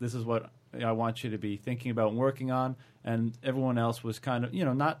Laoban. This is what I want you to be thinking about and working on. And everyone else was kind of,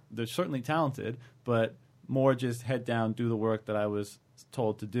 they're certainly talented, but more just head down, do the work that I was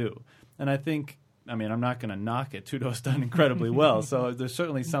told to do. And I think I'm not going to knock it. Tudo's done incredibly well. So there's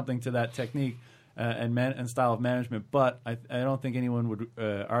certainly something to that technique and style of management. But I don't think anyone would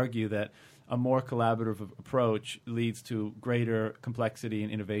argue that a more collaborative approach leads to greater complexity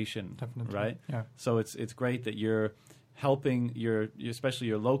and innovation. Definitely. Right? Yeah. So it's great that you're helping especially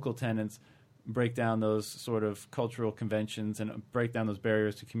your local tenants break down those sort of cultural conventions and break down those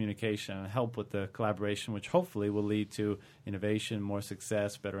barriers to communication and help with the collaboration, which hopefully will lead to innovation, more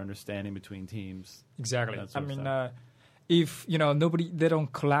success, better understanding between teams. Exactly. That sort of stuff. If they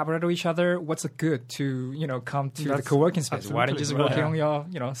don't collaborate with each other, what's the good to come to the co-working space? Why don't you just work on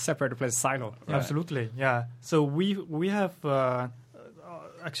your separate place silo? Right. Absolutely, yeah. So we have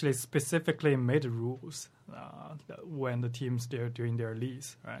actually specifically made rules when the teams they're doing their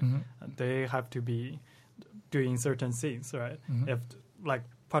lease, right? Mm-hmm. They have to be doing certain things, right? Mm-hmm. If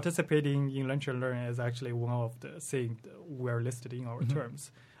participating in lunch and learn is actually one of the things we're listed in our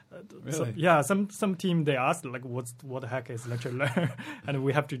terms. Really? So, some team they ask what the heck is lunch and learn, and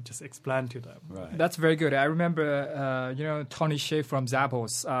we have to just explain to them. Right. That's very good. I remember Tony Hsieh from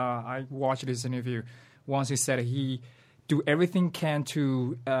Zappos. I watched this interview once. He said he do everything can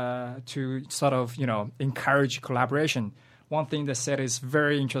to sort of encourage collaboration. One thing they said is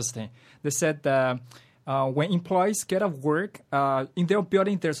very interesting. They said that when employees get off work in their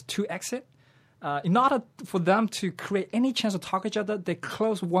building, there's 2 exits. In order for them to create any chance to talk to each other, they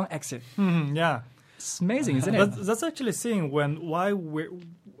close one exit. Mm-hmm, yeah, it's amazing, isn't it? That's actually seeing when we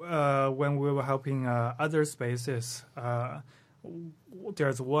were helping other spaces.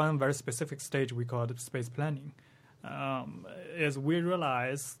 There's one very specific stage we call space planning. Is we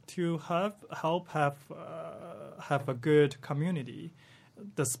realize to help have a good community,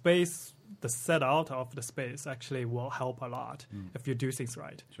 the space. The set out of the space actually will help a lot if you do things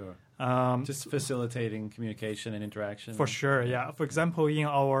right. Sure. Just facilitating communication and interaction. For sure, yeah. For example, in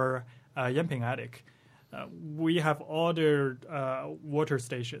our Yanping attic, we have other water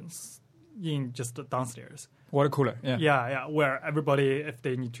stations in just downstairs. Water cooler, yeah. Yeah, where everybody, if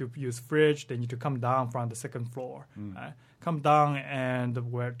they need to use fridge, they need to come down from the second floor. Come down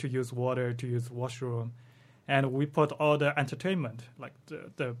and where to use water, to use washroom. And we put all the entertainment, like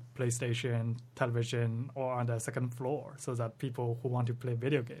the PlayStation, television, all on the second floor, so that people who want to play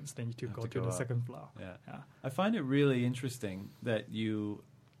video games, they need to go to the second floor. Yeah. I find it really interesting that you,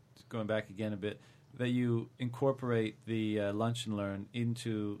 going back again a bit, that you incorporate the lunch and learn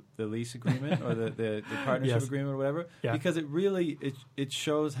into the lease agreement or the partnership agreement or whatever, because it really it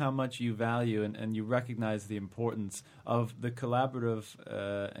shows how much you value and you recognize the importance of the collaborative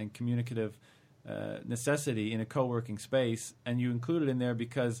and communicative necessity in a co-working space, and you include it in there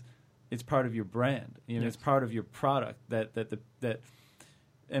because it's part of your brand. It's part of your product.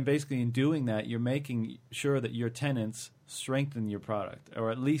 And basically, in doing that, you're making sure that your tenants strengthen your product,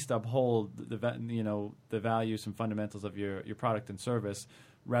 or at least uphold the values and fundamentals of your product and service,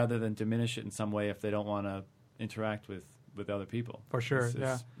 rather than diminish it in some way if they don't want to interact with other people. For sure,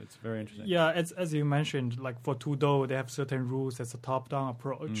 it's very interesting. Yeah, as you mentioned, like for Tudo, they have certain rules as a top-down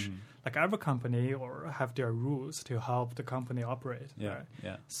approach. Like every company or have their rules to help the company operate. Yeah, right?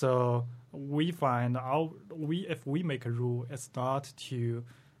 yeah. So we find if we make a rule, it's not to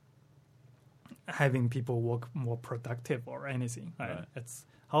having people work more productive or anything. Right? It's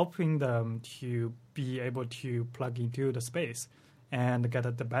helping them to be able to plug into the space and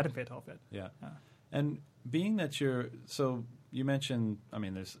get the benefit of it. Yeah. And being that you mentioned,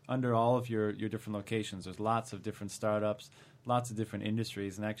 there's under all of your different locations, there's lots of different startups, lots of different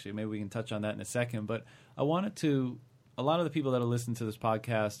industries, and actually maybe we can touch on that in a second. But a lot of the people that are listening to this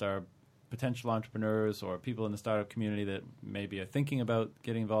podcast are potential entrepreneurs or people in the startup community that maybe are thinking about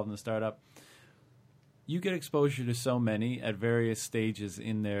getting involved in the startup. You get exposure to so many at various stages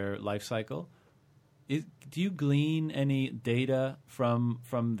in their life cycle. Do you glean any data from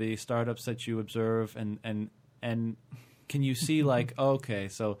the startups that you observe, and can you see okay,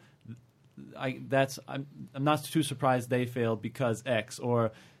 so I'm not too surprised they failed because X,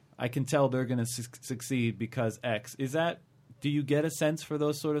 or I can tell they're going to succeed because X. Do you get a sense for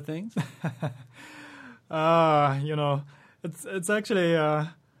those sort of things? It's actually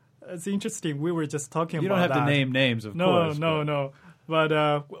it's interesting. We were just talking about that. You don't have to name names, of course. No.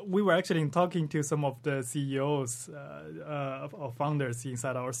 But we were actually talking to some of the CEOs or founders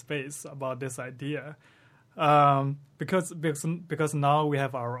inside our space about this idea, because now we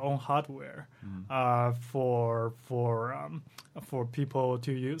have our own hardware for people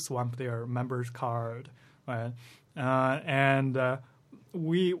to swap their members card, right? And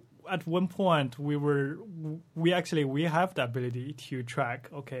we at one point we have the ability to track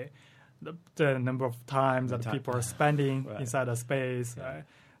the number of times that people are spending inside a space, right?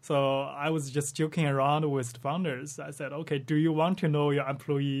 So I was just joking around with the founders. I said, okay, do you want to know your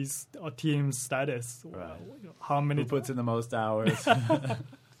employees or team status? Right. How many Who puts in the most hours?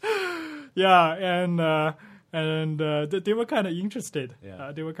 Yeah, and they were kind of interested.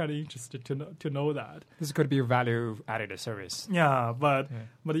 Yeah. They were kind of interested to know that. This could be a value-added service. Yeah, but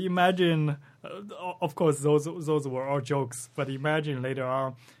imagine, of course, those were all jokes. But imagine later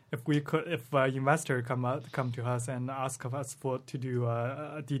on, if an investor come to us and ask of us to do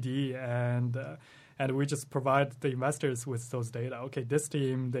a DD, and we just provide the investors with those data. Okay, this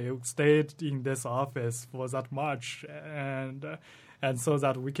team, they stayed in this office for that much, and so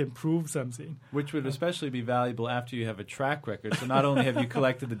that we can prove something. Which would especially be valuable after you have a track record. So not only have you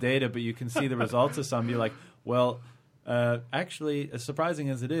collected the data, but you can see the results of some. You're like, well, actually, as surprising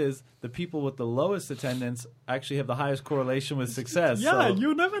as it is, the people with the lowest attendance actually have the highest correlation with success. Yeah, so,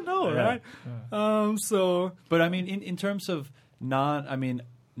 you never know, right? Yeah. But I mean, in terms of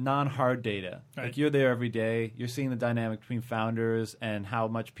non-hard data, Right. like you're there every day, you're seeing the dynamic between founders and how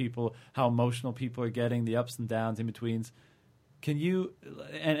emotional people are getting, the ups and downs in betweens. Can you,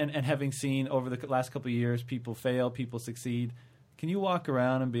 and having seen over the last couple of years, people fail, people succeed, can you walk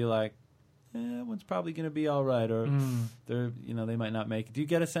around and be like, that one's probably going to be all right, or they might not make it? Do you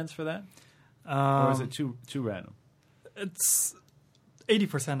get a sense for that, or is it too random? It's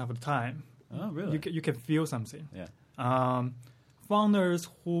 80% of the time. Oh, really? You can feel something. Yeah. Founders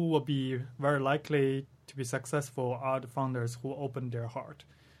who will be very likely to be successful are the founders who open their heart,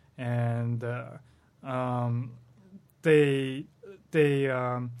 and they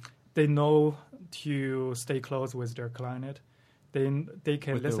know to stay close with their client. They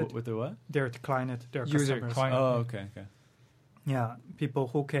can with listen with the what? their client, their User, customers. client. Oh, okay. Yeah, people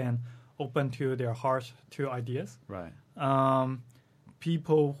who can open to their heart to ideas. Right.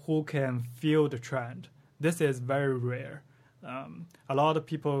 People who can feel the trend. This is very rare. A lot of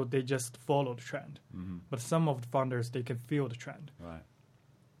people, they just follow the trend. Mm-hmm. But some of the founders, they can feel the trend. Right.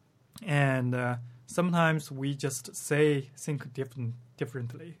 And sometimes we just think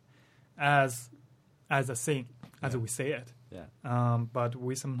differently as a thing, as we say it. Yeah. But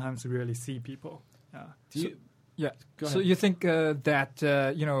we sometimes really see people. Do you, Yeah. Go So ahead. you think that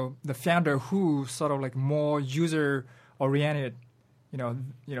the founder who sort of like more user oriented,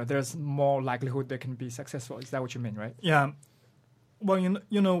 there's more likelihood they can be successful. Is that what you mean, right? Yeah. Well,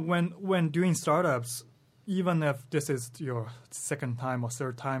 when doing startups, even if this is your second time or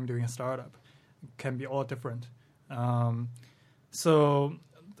third time doing a startup, it can be all different. So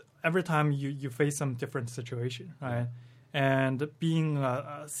every time you face some different situation, right? And being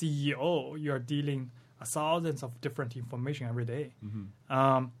a CEO, you're dealing thousands of different information every day.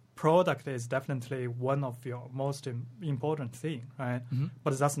 Mm-hmm. Product is definitely one of your most important thing, right? Mm-hmm.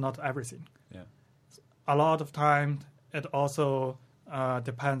 But that's not everything. Yeah. A lot of time, it also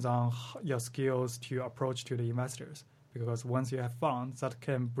depends on your skills to approach to the investors. Because once you have funds, that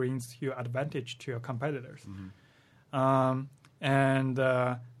can bring you advantage to your competitors. Mm-hmm.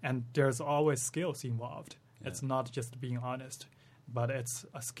 And there's always skills involved. Yeah. It's not just being honest, but it's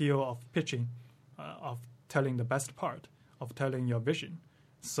a skill of pitching, of telling the best part, of telling your vision.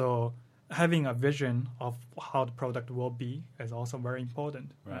 So having a vision of how the product will be is also very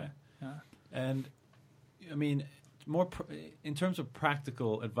important. Right. Yeah. And I mean, in terms of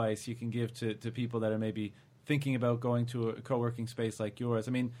practical advice you can give to people that are maybe thinking about going to a co-working space like yours.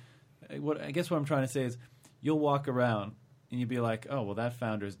 I mean, what I'm trying to say is, you'll walk around and you'd be like, oh, well, that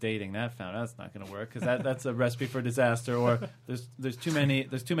founder's dating that founder. That's not going to work because that's a recipe for disaster. Or there's too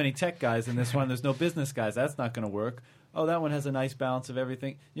many tech guys in this one. There's no business guys. That's not going to work. Oh, that one has a nice balance of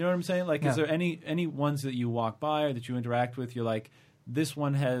everything. You know what I'm saying? Like, Is there any ones that you walk by or that you interact with? You're like, this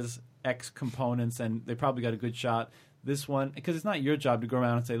one has X components and they probably got a good shot. This one, because it's not your job to go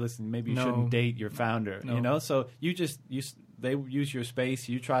around and say, listen, maybe you shouldn't date your founder. No. So they use your space.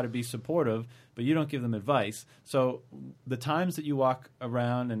 You try to be supportive, but you don't give them advice. So the times that you walk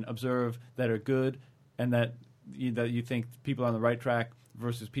around and observe that are good and that you think people are on the right track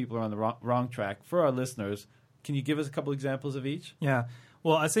versus people are on the wrong track, for our listeners, can you give us a couple examples of each? Yeah.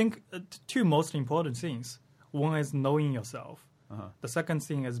 Well, I think two most important things. One is knowing yourself. Uh-huh. The second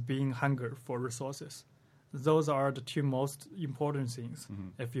thing is being hungry for resources. Those are the two most important things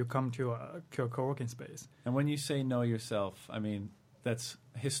if you come to a co-working space. And when you say know yourself, I mean, that's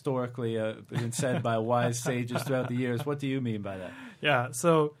historically been said by wise sages throughout the years. What do you mean by that? Yeah.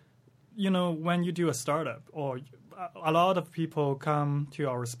 So, when you do a startup, or a lot of people come to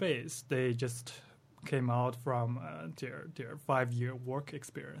our space, they just came out from their 5-year work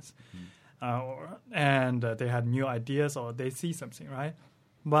experience. And they had new ideas or they see something, right?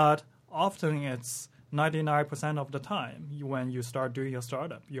 But often it's 99% of the time, when you start doing a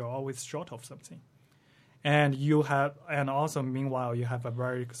startup, you're always short of something. And also meanwhile, you have a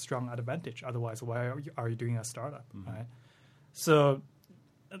very strong advantage. Otherwise, why are you doing a startup, right? So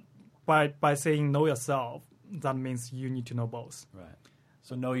by saying know yourself, that means you need to know both. Right.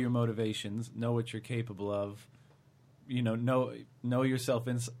 So know your motivations, know what you're capable of, know yourself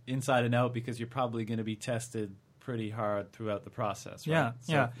inside and out, because you're probably going to be tested pretty hard throughout the process, right?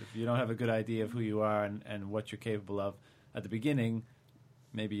 So if you don't have a good idea of who you are and what you're capable of at the beginning,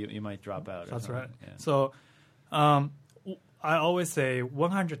 maybe you might drop out. That's right. Yeah. So I always say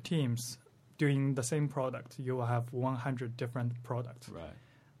 100 teams doing the same product, you will have 100 different products. Right.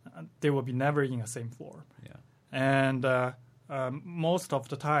 They will be never in the same form. Yeah. And most of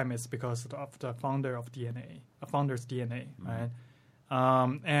the time it's because of the founder's DNA, right?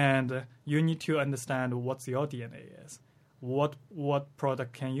 And you need to understand what your DNA is. What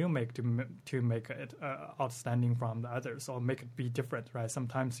product can you make to make it outstanding from the others, or make it be different, right?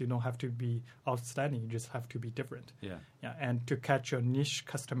 Sometimes you don't have to be outstanding; you just have to be different. Yeah. And to catch your niche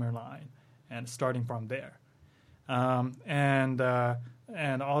customer line, and starting from there, and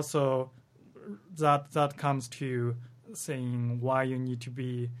also that comes to saying why you need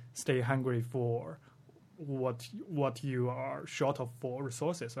to stay hungry for what you are short of for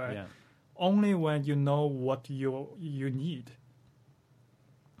resources, right? Yeah. Only when you know what you need,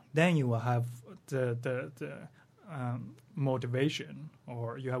 then you will have the motivation,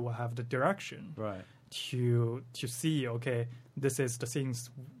 or you will have the direction, Right. to see, okay, this is the things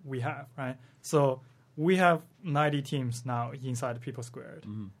we have, right? So we have 90 teams now inside People Squared.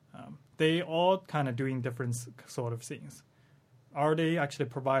 They all kind of doing different sort of things. Are they actually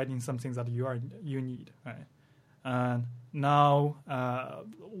providing something that you need, right? And now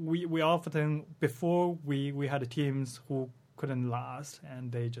we often, before we had teams who couldn't last,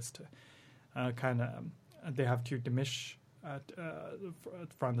 and they just they have to diminish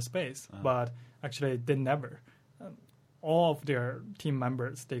from the space. But actually they never. All of their team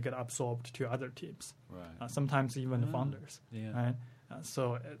members, they get absorbed to other teams. Right. Sometimes even the founders. Yeah. Right.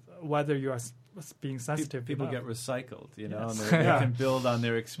 So whether you are being sensitive, people enough. get recycled, and Yes. they can build on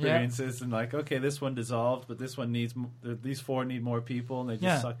their experiences, and like, okay, this one dissolved, but this one needs these 4 need more people, and they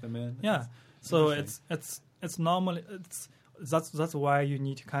just suck them in. Yeah. So it's normally that's why you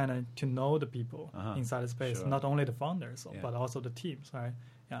need to kind of to know the people inside the space, Sure. not only the founders, but also the teams, right?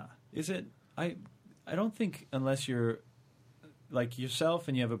 Yeah. Is it? I don't think, unless you're like yourself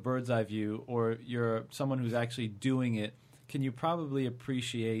and you have a bird's eye view, or you're someone who's actually doing it, can you probably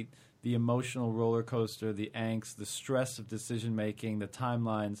appreciate the emotional roller coaster, the angst, the stress of decision making, the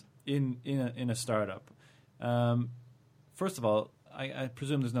timelines in a startup? First of all, I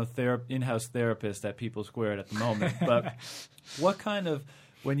presume there's no in-house therapist at People Squared at the moment, but what kind of,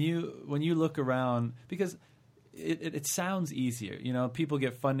 when you look around, because it sounds easier, people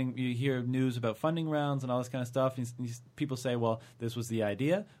get funding, you hear news about funding rounds and all this kind of stuff, and people say, well, this was the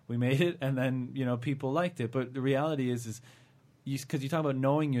idea, we made it, and then people liked it. But the reality is because you talk about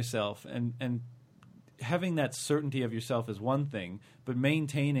knowing yourself and having that certainty of yourself is one thing, but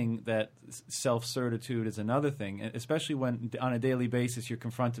maintaining that self-certitude is another thing, especially when on a daily basis you're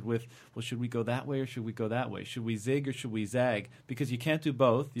confronted with, well, should we go that way or should we go that way? Should we zig or should we zag? Because you can't do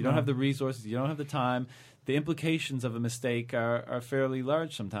both. You don't have the resources. You don't have the time. The implications of a mistake are fairly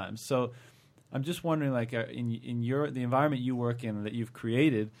large sometimes. So I'm just wondering, like, in the environment you work in that you've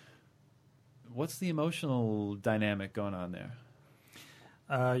created, what's the emotional dynamic going on there?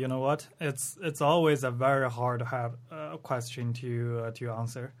 You know what? It's always a very hard question to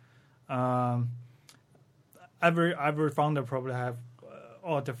answer. Every founder probably have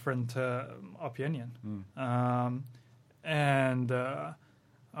all different opinion, and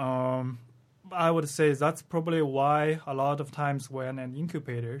I would say that's probably why a lot of times when an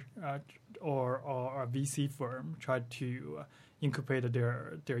incubator or a VC firm try to incubate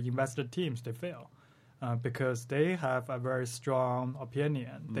their investor teams, they fail. Because they have a very strong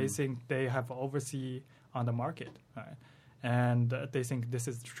opinion. They think they have oversee on the market, right? And they think this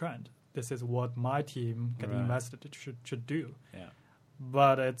is the trend. This is what my team getting invested should do. Yeah.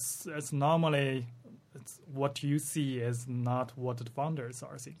 But it's normally what you see is not what the founders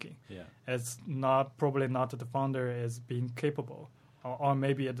are thinking. Yeah. It's probably not that the founder is being capable. Or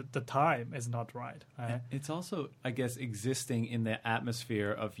maybe at the time is not right. It's also, I guess, existing in the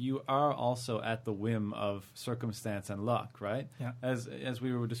atmosphere of you are also at the whim of circumstance and luck, right? Yeah. As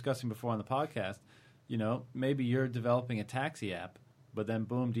we were discussing before on the podcast, maybe you're developing a taxi app, but then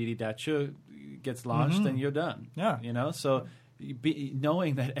boom, Didi Dachu gets launched and you're done. Yeah. So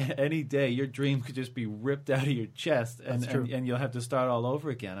knowing that any day your dream could just be ripped out of your chest, and you'll have to start all over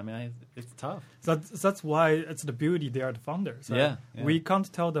again. I mean, it's tough. That's why it's the beauty. They are the founders. Right? Yeah. We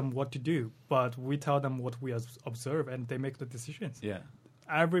can't tell them what to do, but we tell them what we observe, and they make the decisions. Yeah.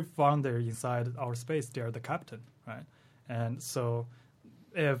 Every founder inside our space, they are the captain, right? And so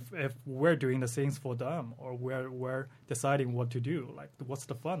if we're doing the things for them, or we're deciding what to do, like what's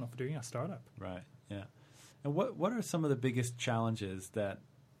the fun of doing a startup? Right. Yeah. And what are some of the biggest challenges that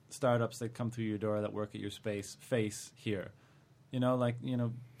startups that come through your door that work at your space face here?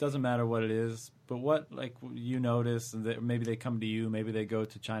 Doesn't matter what it is, but what you notice, and that maybe they come to you, maybe they go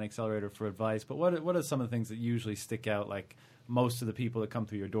to China Accelerator for advice. But what are some of the things that usually stick out? Like most of the people that come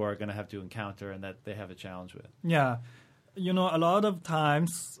through your door are going to have to encounter, and that they have a challenge with. Yeah, a lot of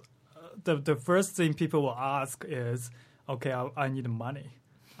times, the first thing people will ask is, okay, I need money,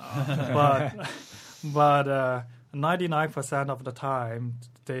 but 99% of the time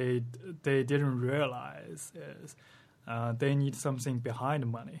they didn't realize is they need something behind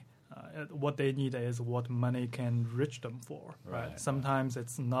money. What they need is what money can reach them for. Right. Sometimes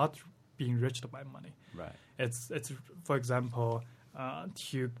it's not being reached by money. Right. It's for example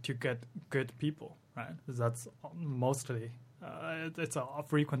to get good people. Right. That's mostly it's a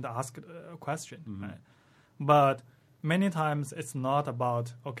frequent asked question. Mm-hmm. Right. But many times it's not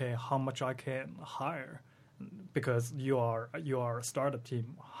about how much I can hire, because you are a startup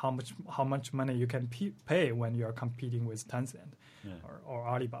team. How much money you can pay when you are competing with Tencent or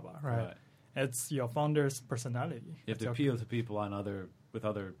Alibaba, right? It's your founder's personality. You have to appeal to people with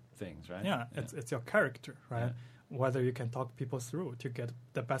other things, right? Yeah, it's your character, right? Yeah. Whether you can talk people through to get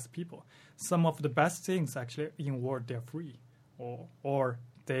the best people. Some of the best things actually in world they're free, or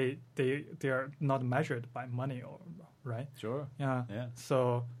they are not measured by money, right? Sure. Yeah.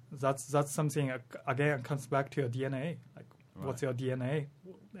 So that's something again comes back to your DNA. Like, what's your DNA?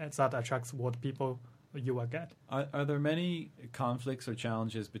 That attracts what people you will get. Are there many conflicts or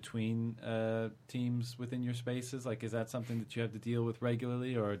challenges between teams within your spaces? Like, is that something that you have to deal with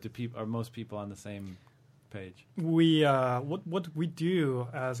regularly, or are most people on the same page? We what we do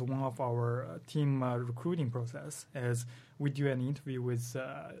as one of our team recruiting process is we do an interview with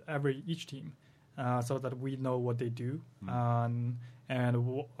each team. So that we know what they do, and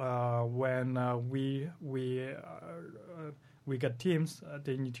when we get teams,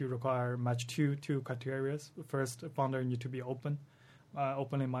 they need to match two criteria. First, founder need to be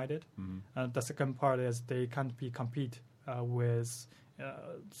openly minded. Mm-hmm. The second part is they can't compete with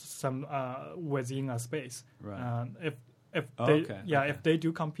some within a space. Right. If they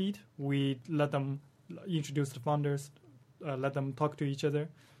do compete, we let them introduce the founders, let them talk to each other,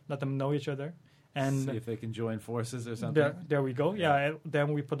 let them know each other. And see if they can join forces or something. There we go. Yeah.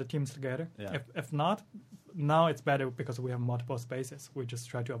 Then we put the teams together. Yeah. If not, now it's better because we have multiple spaces. We just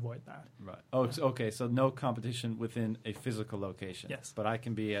try to avoid that. Right. Oh, okay. So no competition within a physical location. Yes. But I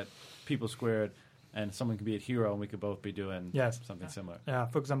can be at People Squared, and someone can be at Hero, and we could both be doing something similar. Yeah.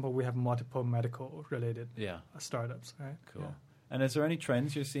 For example, we have multiple medical-related startups. Right. Cool. Yeah. And is there any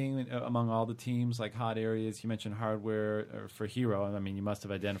trends you're seeing among all the teams, like hot areas? You mentioned hardware for Hero. I mean, you must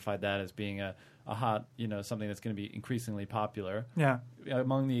have identified that as being a hot, something that's going to be increasingly popular. Yeah.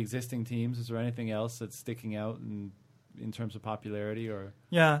 Among the existing teams, is there anything else that's sticking out in terms of popularity? Or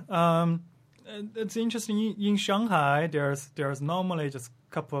it's interesting. In Shanghai, there's normally just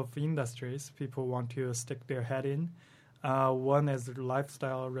a couple of industries people want to stick their head in. One is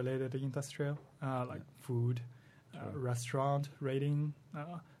lifestyle-related industrial, like food. Restaurant rating,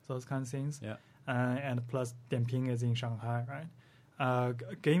 those kind of things. Yeah. And plus Dianping is in Shanghai, right?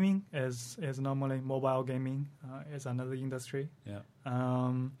 Gaming is normally mobile gaming is another industry. Yeah.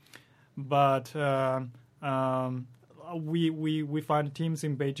 But we find teams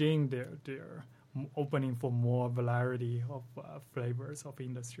in Beijing they're opening for more variety of flavors of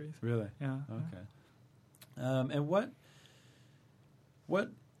industries. Really? Yeah. Okay. And what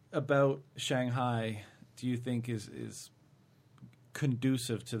about Shanghai do you think is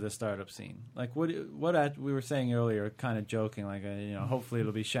conducive to the startup scene? Like what we were saying earlier, kind of joking, like hopefully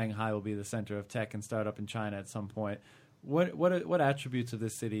it'll be Shanghai will be the center of tech and startup in China at some point. What attributes of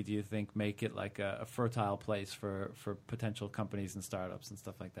this city do you think make it like a fertile place for potential companies and startups and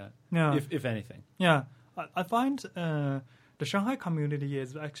stuff like that? Yeah. If anything. Yeah, I find the Shanghai community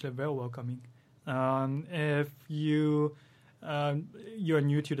is actually very welcoming. If you're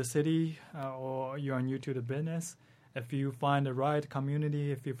new to the city or you're new to the business, if you find the right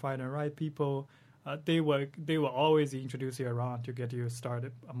community, if you find the right people, they will always introduce you around to get you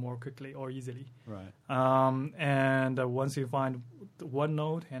started more quickly or easily. Right. And once you find one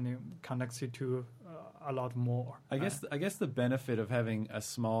node and it connects you to a lot more. I guess the benefit of having a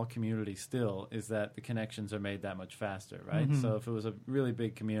small community still is that the connections are made that much faster, right? Mm-hmm. So if it was a really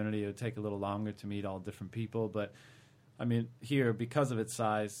big community, it would take a little longer to meet all different people. But I mean, here, because of its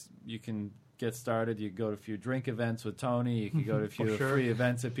size, you can get started. You go to a few drink events with Tony. You can go to a few free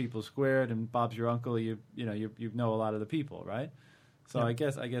events at People's Squared, and Bob's your uncle. You know a lot of the people, right? So I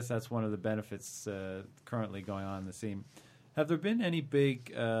guess that's one of the benefits currently going on in the scene. Have there been any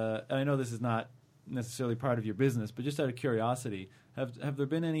big? And I know this is not necessarily part of your business, but just out of curiosity, have there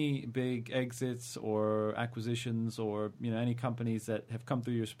been any big exits or acquisitions, or any companies that have come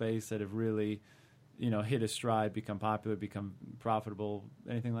through your space that have really hit a stride, become popular, become profitable,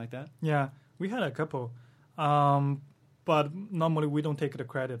 anything like that? Yeah, we had a couple, but normally we don't take the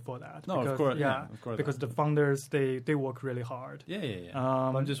credit for that. No, because, of course, of course. Because the founders they work really hard. Yeah.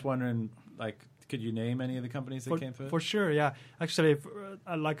 I'm just wondering, could you name any of the companies that came through? For sure, yeah. Actually,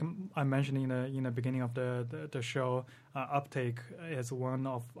 like I mentioned in the beginning of the show, Uptake is one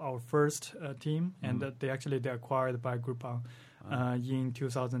of our first team, and they acquired by Groupon in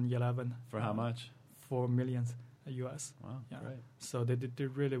 2011. For how much? For millions US. Wow, yeah. Great. So they did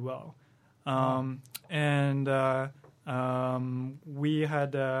really well. And we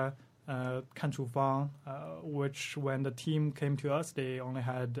had Kan Chu Fang, which when the team came to us, they only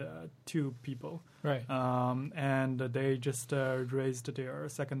had 2 people. Right. And they just raised their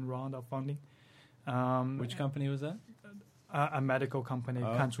second round of funding. Which company was that? A medical company,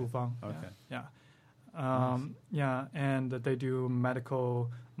 Kan Chu Fang. Okay. Yeah. Yeah, and they do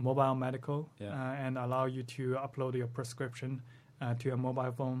mobile medical, and allow you to upload your prescription to your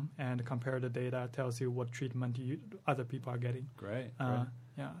mobile phone and compare the data. Tells you what treatment other people are getting. Great.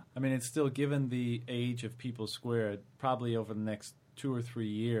 Yeah. I mean, it's still, given the age of People's Squared, probably over the next 2 or 3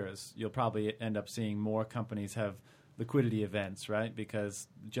 years, you'll probably end up seeing more companies have liquidity events, right? Because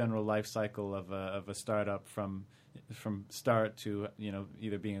the general life cycle of a startup from start to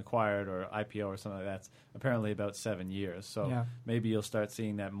either being acquired or IPO or something like that's apparently about 7 years. So maybe you'll start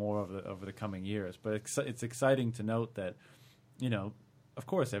seeing that more over the coming years. But it's exciting to note that of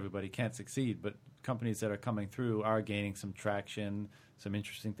course everybody can't succeed, but companies that are coming through are gaining some traction. Some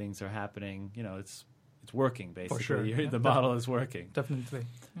interesting things are happening. It's working basically. For sure. The model is working. Definitely.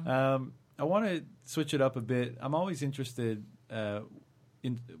 I want to switch it up a bit. I'm always interested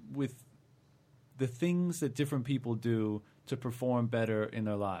with the things that different people do to perform better in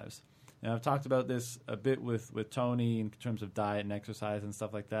their lives. Now, I've talked about this a bit with Tony in terms of diet and exercise and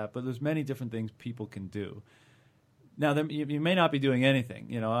stuff like that, but there's many different things people can do. Now, you may not be doing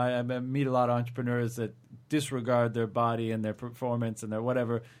anything. I meet a lot of entrepreneurs that disregard their body and their performance and their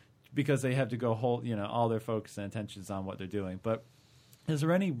whatever because they have to go all their focus and attentions on what they're doing. But is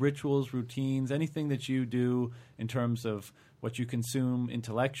there any rituals, routines, anything that you do in terms of what you consume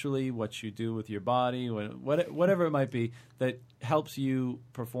intellectually, what you do with your body, whatever it might be, that helps you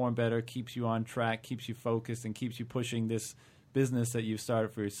perform better, keeps you on track, keeps you focused, and keeps you pushing this business that you've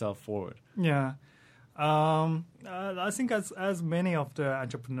started for yourself forward? Yeah. I think as many of the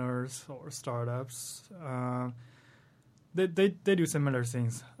entrepreneurs or startups, they do similar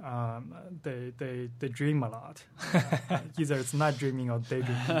things. They dream a lot. Either it's not dreaming or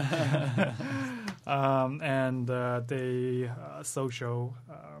daydreaming. And they social.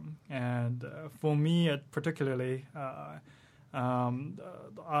 And for me, particularly, I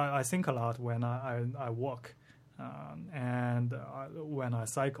think a lot when I walk and when I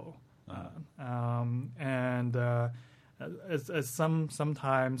cycle. As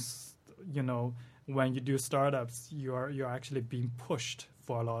sometimes, when you do startups, you're actually being pushed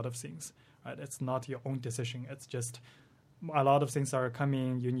for a lot of things, right? It's not your own decision. It's just a lot of things are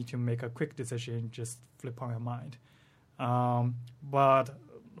coming. You need to make a quick decision, just flip on your mind. But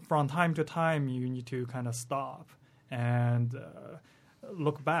from time to time, you need to kind of stop and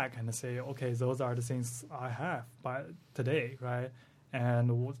look back and say, okay, those are the things I have by today, right?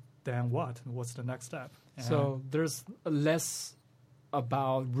 And then what? What's the next step? So there's less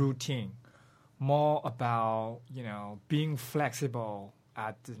about routine, more about being flexible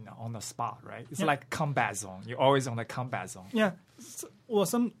on the spot, right? It's like combat zone. You're always on the combat zone. Yeah. Well,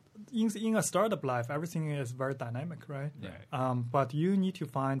 in a startup life, everything is very dynamic, right? Yeah. But you need to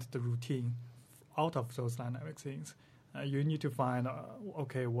find the routine out of those dynamic things. You need to find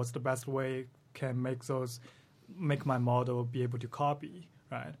what's the best way can make my model be able to copy.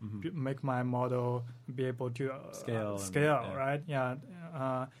 Right, make my model be able to scale, right? Yeah,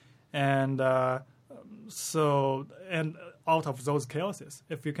 and out of those chaoses,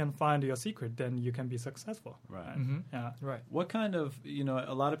 if you can find your secret, then you can be successful. Right. Yeah. Right. What kind of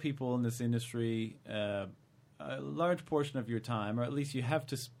a lot of people in this industry, a large portion of your time, or at least you have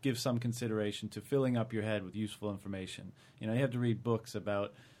to give some consideration to filling up your head with useful information. You have to read books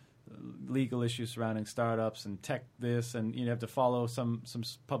about legal issues surrounding startups and tech this, and you have to follow some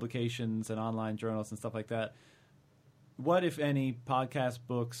publications and online journals and stuff like that. What, if any, podcasts,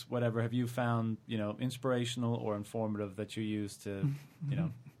 books, whatever, have you found, inspirational or informative that you use to,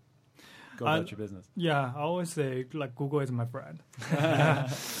 go about your business? Yeah, I always say, Google is my friend.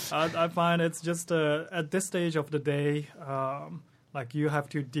 I find it's just at this stage of the day, you have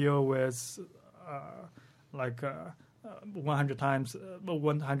to deal with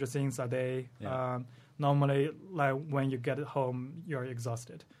 100 things a day. Yeah. Normally, when you get home, you're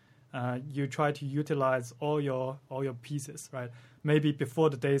exhausted. You try to utilize all your pieces, right? Maybe before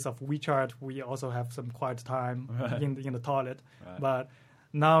the days of WeChat, we also have some quiet time in the toilet. Right. But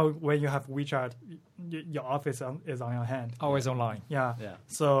now, when you have WeChat, your office is on your hand. Always online. Yeah.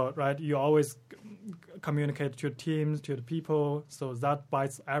 So, right, you always communicate to teams, to the people. So that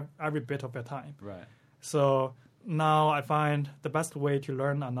bites every bit of your time. Right. So now I find the best way to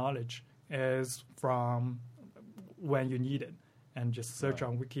learn a knowledge is from when you need it. And just search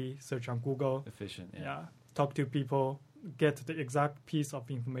on Wiki, search on Google. Efficient, Talk to people, get the exact piece of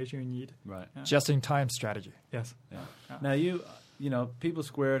information you need. Right. Yeah. Just-in-time strategy. Yes. Yeah. Now, People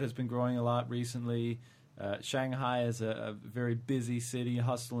Squared has been growing a lot recently. Shanghai is a very busy city,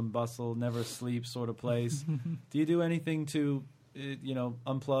 hustle and bustle, never sleep sort of place. Do you do anything to,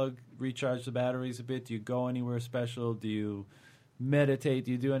 unplug, recharge the batteries a bit? Do you go anywhere special? Do you meditate?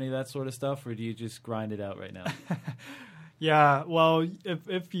 Do you do any of that sort of stuff, or do you just grind it out right now? Yeah, well,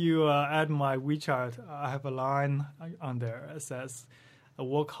 if you add my WeChat, I have a line on there that says,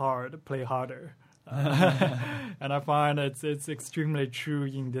 "Work hard, play harder," and I find it's extremely true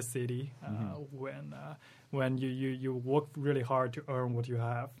in this city. When you work really hard to earn what you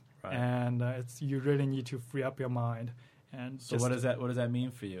have, right. And you really need to free up your mind. And so what does that mean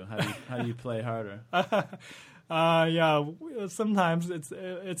for you? How do you play harder? Sometimes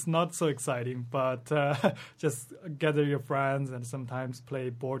it's not so exciting, but just gather your friends and sometimes play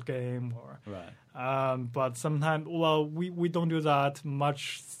board game or. Right. But sometimes, we don't do that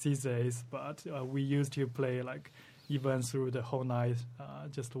much these days. But we used to play even through the whole night,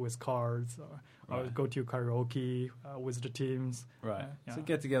 just with cards or go to karaoke with the teams. Right. So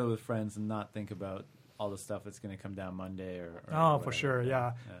get together with friends and not think about all the stuff that's going to come down Monday or whatever. For sure,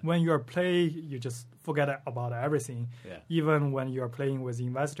 yeah. When you're playing, you just forget about everything. Yeah. Even when you're playing with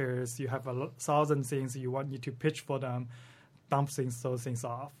investors, you have 1,000 things you want to pitch for them, dump those things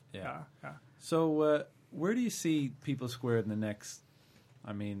off. Yeah. So where do you see People Squared in the next,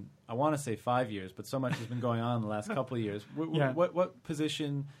 I want to say 5 years, but so much has been going on in the last couple of years. What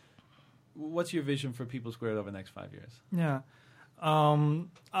position, what's your vision for People Squared over the next 5 years? Yeah.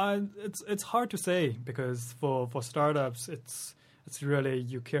 It's hard to say because for startups, it's really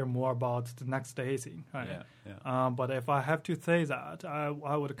you care more about the next day thing, right? Yeah. But if I have to say that, I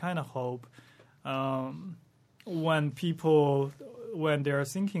would kind of hope when they're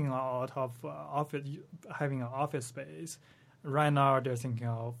thinking out of having an office space, right now they're thinking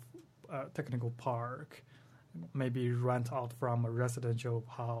of a technical park, maybe rent out from a residential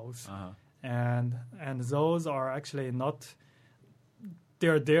house, and those are actually not.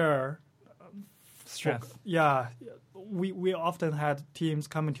 They're their strength. We often had teams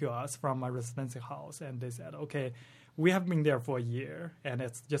coming to us from a residential house, and they said, "Okay, we have been there for a year, and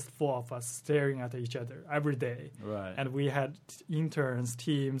it's just 4 of us staring at each other every day." Right. And we had interns,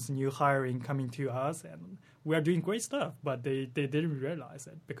 teams, new hiring coming to us, and we are doing great stuff, but they didn't realize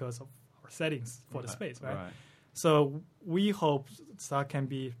it because of our settings for the space, right? So we hope that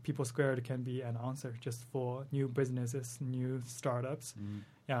People Squared can be an answer just for new businesses, new startups.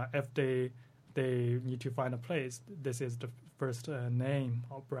 If they need to find a place, this is the first name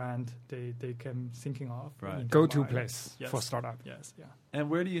or brand they can thinking of. Right. Go-to place for startup. Yes, yeah. And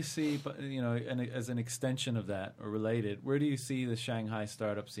where do you see, and as an extension of that or related, where do you see the Shanghai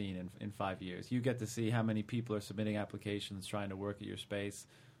startup scene in 5 years? You get to see how many people are submitting applications trying to work at your space.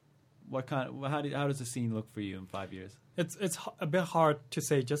 How does the scene look for you in 5 years? It's a bit hard to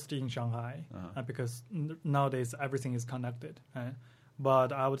say just in Shanghai because nowadays everything is connected. Right?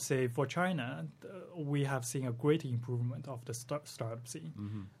 But I would say for China, we have seen a great improvement of the startup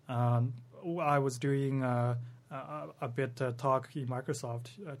scene. I was doing a bit talk in Microsoft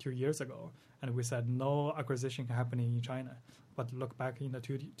 2 years ago, and we said no acquisition happening in China. But look back in the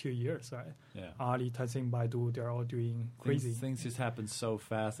 2 years, right? Yeah. Ali, Tencent, Baidu, they're all doing crazy. Things just happen so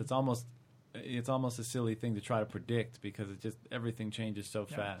fast. It's almost it's almost a silly thing to try to predict because everything changes so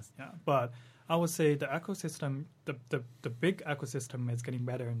fast. Yeah, but I would say the ecosystem, the big ecosystem is getting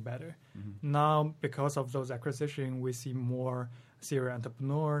better and better. Mm-hmm. Now, because of those acquisitions, we see more serial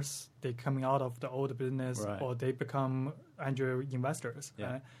entrepreneurs. They coming out of the old business, or they become angel investors.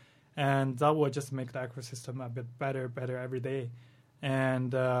 Yeah. And that will just make the ecosystem a bit better every day.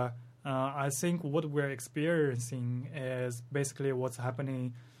 And I think what we're experiencing is basically what's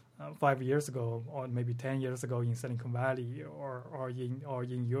happening 5 years ago, or maybe 10 years ago in Silicon Valley or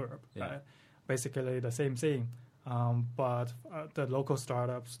in Europe. Yeah. Right? Basically the same thing, but the local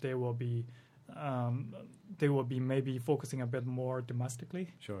startups they will be maybe focusing a bit more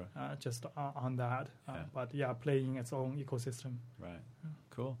domestically. Sure. Just on that, but playing its own ecosystem. Right.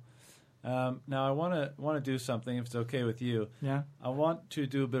 Cool. Now I want to do something if it's okay with you. Yeah. I want to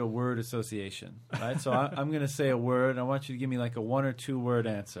do a bit of word association. Right. So I'm going to say a word. And I want you to give me like a 1 or 2 word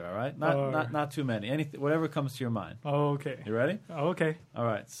answer. All right. Not too many. Anything, whatever comes to your mind. Okay. You ready? Okay. All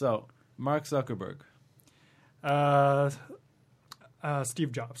right. So Mark Zuckerberg.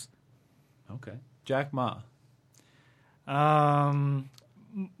 Steve Jobs. Okay. Jack Ma. Ma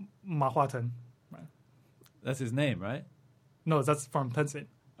Hua-teng. Right. That's his name, right? No, that's from Tencent.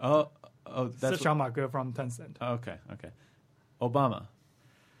 Oh, that's Xiao Ma Ge from Tencent. Okay. Obama.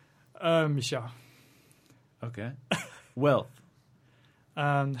 Michelle. Okay. Wealth.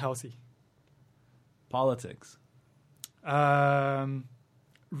 Healthy. Politics.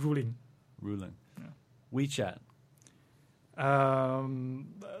 Ruling. Yeah. WeChat.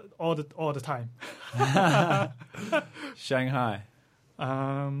 All the time. Shanghai.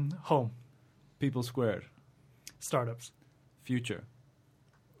 Home. People Squared. Startups. Future.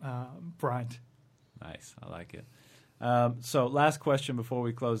 Bright. Nice. I like it. So last question before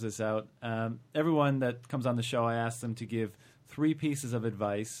we close this out. Everyone that comes on the show, I ask them to give 3 pieces of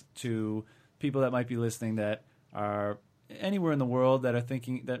advice to people that might be listening that are anywhere in the world that are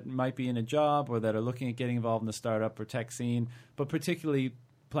thinking that might be in a job or that are looking at getting involved in the startup or tech scene, but particularly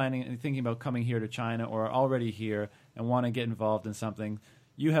planning and thinking about coming here to China or are already here and want to get involved in something.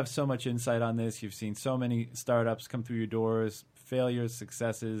 You have so much insight on this. You've seen so many startups come through your doors, failures,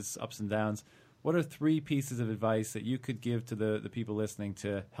 successes, ups and downs. What are 3 pieces of advice that you could give to the people listening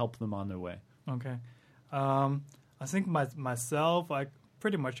to help them on their way? Okay. I think myself, I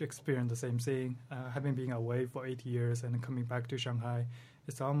pretty much experienced the same thing. Having been away for 8 years and coming back to Shanghai,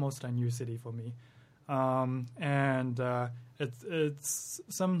 it's almost a new city for me. It's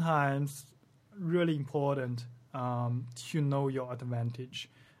sometimes really important to know your advantage.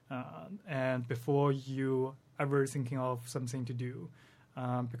 And before you ever thinking of something to do,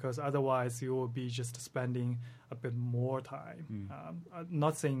 because otherwise you will be just spending a bit more time.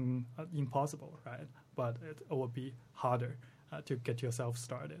 Not saying impossible, right? But it will be harder to get yourself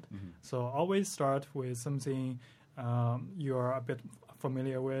started. Mm-hmm. So always start with something you're a bit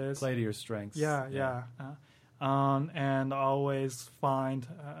familiar with. Play to your strengths. Yeah. And always find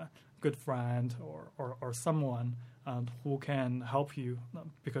a good friend or someone who can help you,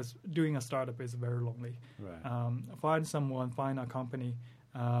 because doing a startup is very lonely. Right. Find a company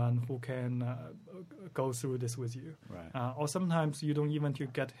who can go through this with you. Right. Or sometimes you don't even to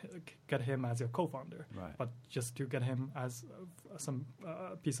get him as your co-founder, right, but just to get him as some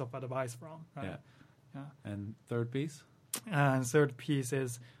piece of advice from. Right? Yeah. And third piece? And third piece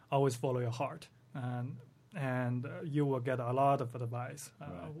is always follow your heart. And you will get a lot of advice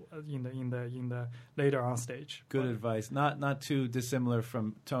in the later on stage. Good advice. Not too dissimilar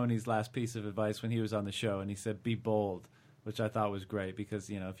from Tony's last piece of advice when he was on the show, and he said, be bold, which I thought was great because,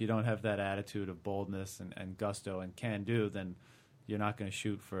 if you don't have that attitude of boldness and gusto and can do, then you're not going to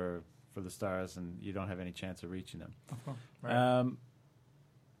shoot for the stars and you don't have any chance of reaching them. Right.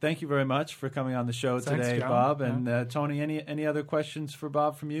 Thank you very much for coming on the show today, John. Bob. And Tony, any other questions for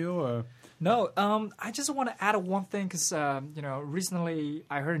Bob from you? Or No, I just want to add one thing because, recently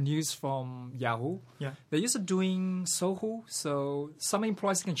I heard news from Yahoo. Yeah. They used to doing Soho, so some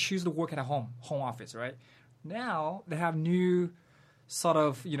employees can choose to work at a home office, right? Now they have new sort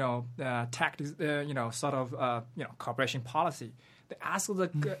of, corporation policy. They ask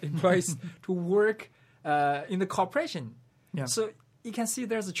the employees to work in the corporation. Yeah. So you can see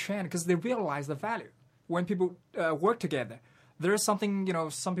there's a trend because they realize the value when people work together. There is something,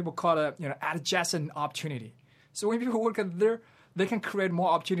 some people call it, adjacent opportunity. So when people work together, they can create more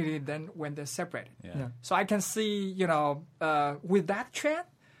opportunity than when they're separated. Yeah. So I can see, with that trend,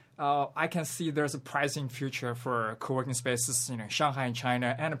 I can see there's a pricing future for co-working spaces, Shanghai and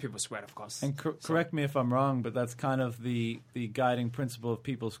China and People Squared, of course. And correct me if I'm wrong, but that's kind of the guiding principle of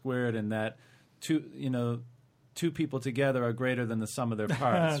People Squared in that, two people together are greater than the sum of their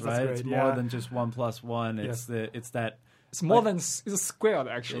parts, That's right? right, It's more yeah. than just 1 + 1. Yes. It's that. It's more than it's squared,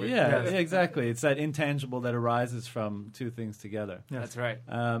 actually. Yeah, exactly. It's that intangible that arises from two things together. Yes. That's right.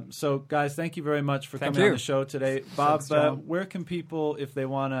 So, guys, thank you very much for Thank coming on you. the show today. Bob, Thanks, John. where can people, if they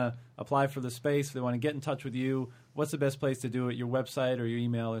want to apply for the space, if they want to get in touch with you, what's the best place to do it? Your website or your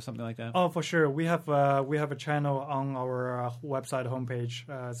email or something like that? Oh, for sure. We have a channel on our website homepage.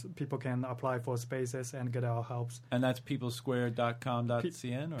 So people can apply for spaces and get our helps. And that's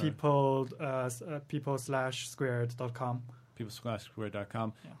peoplesquared.com.cn or people/squared.com.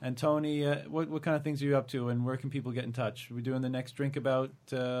 peoplesquared.com. Yeah. And Tony, what kind of things are you up to, and where can people get in touch? Are we doing the next drink about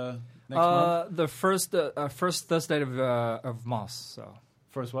next month? The first Thursday of month. So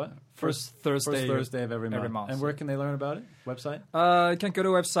First what? first Thursday of every month. And where can they learn about it? Website? You can go to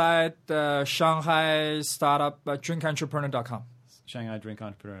website Shanghai Startup DrinkEntrepreneur.com.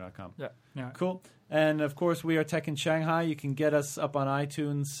 ShanghaiDrinkEntrepreneur.com. Yeah. Yeah. Cool. And of course, we are Tech in Shanghai. You can get us up on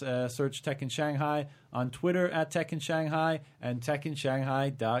iTunes, search Tech in Shanghai, on Twitter at Tech in Shanghai, and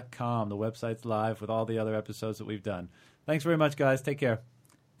techinshanghai.com. The website's live with all the other episodes that we've done. Thanks very much, guys. Take care.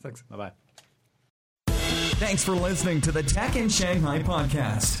 Thanks. Bye-bye. Thanks for listening to the Tech in Shanghai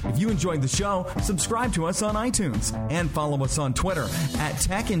podcast. If you enjoyed the show, subscribe to us on iTunes and follow us on Twitter at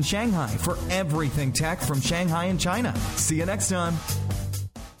Tech in Shanghai for everything tech from Shanghai and China. See you next time.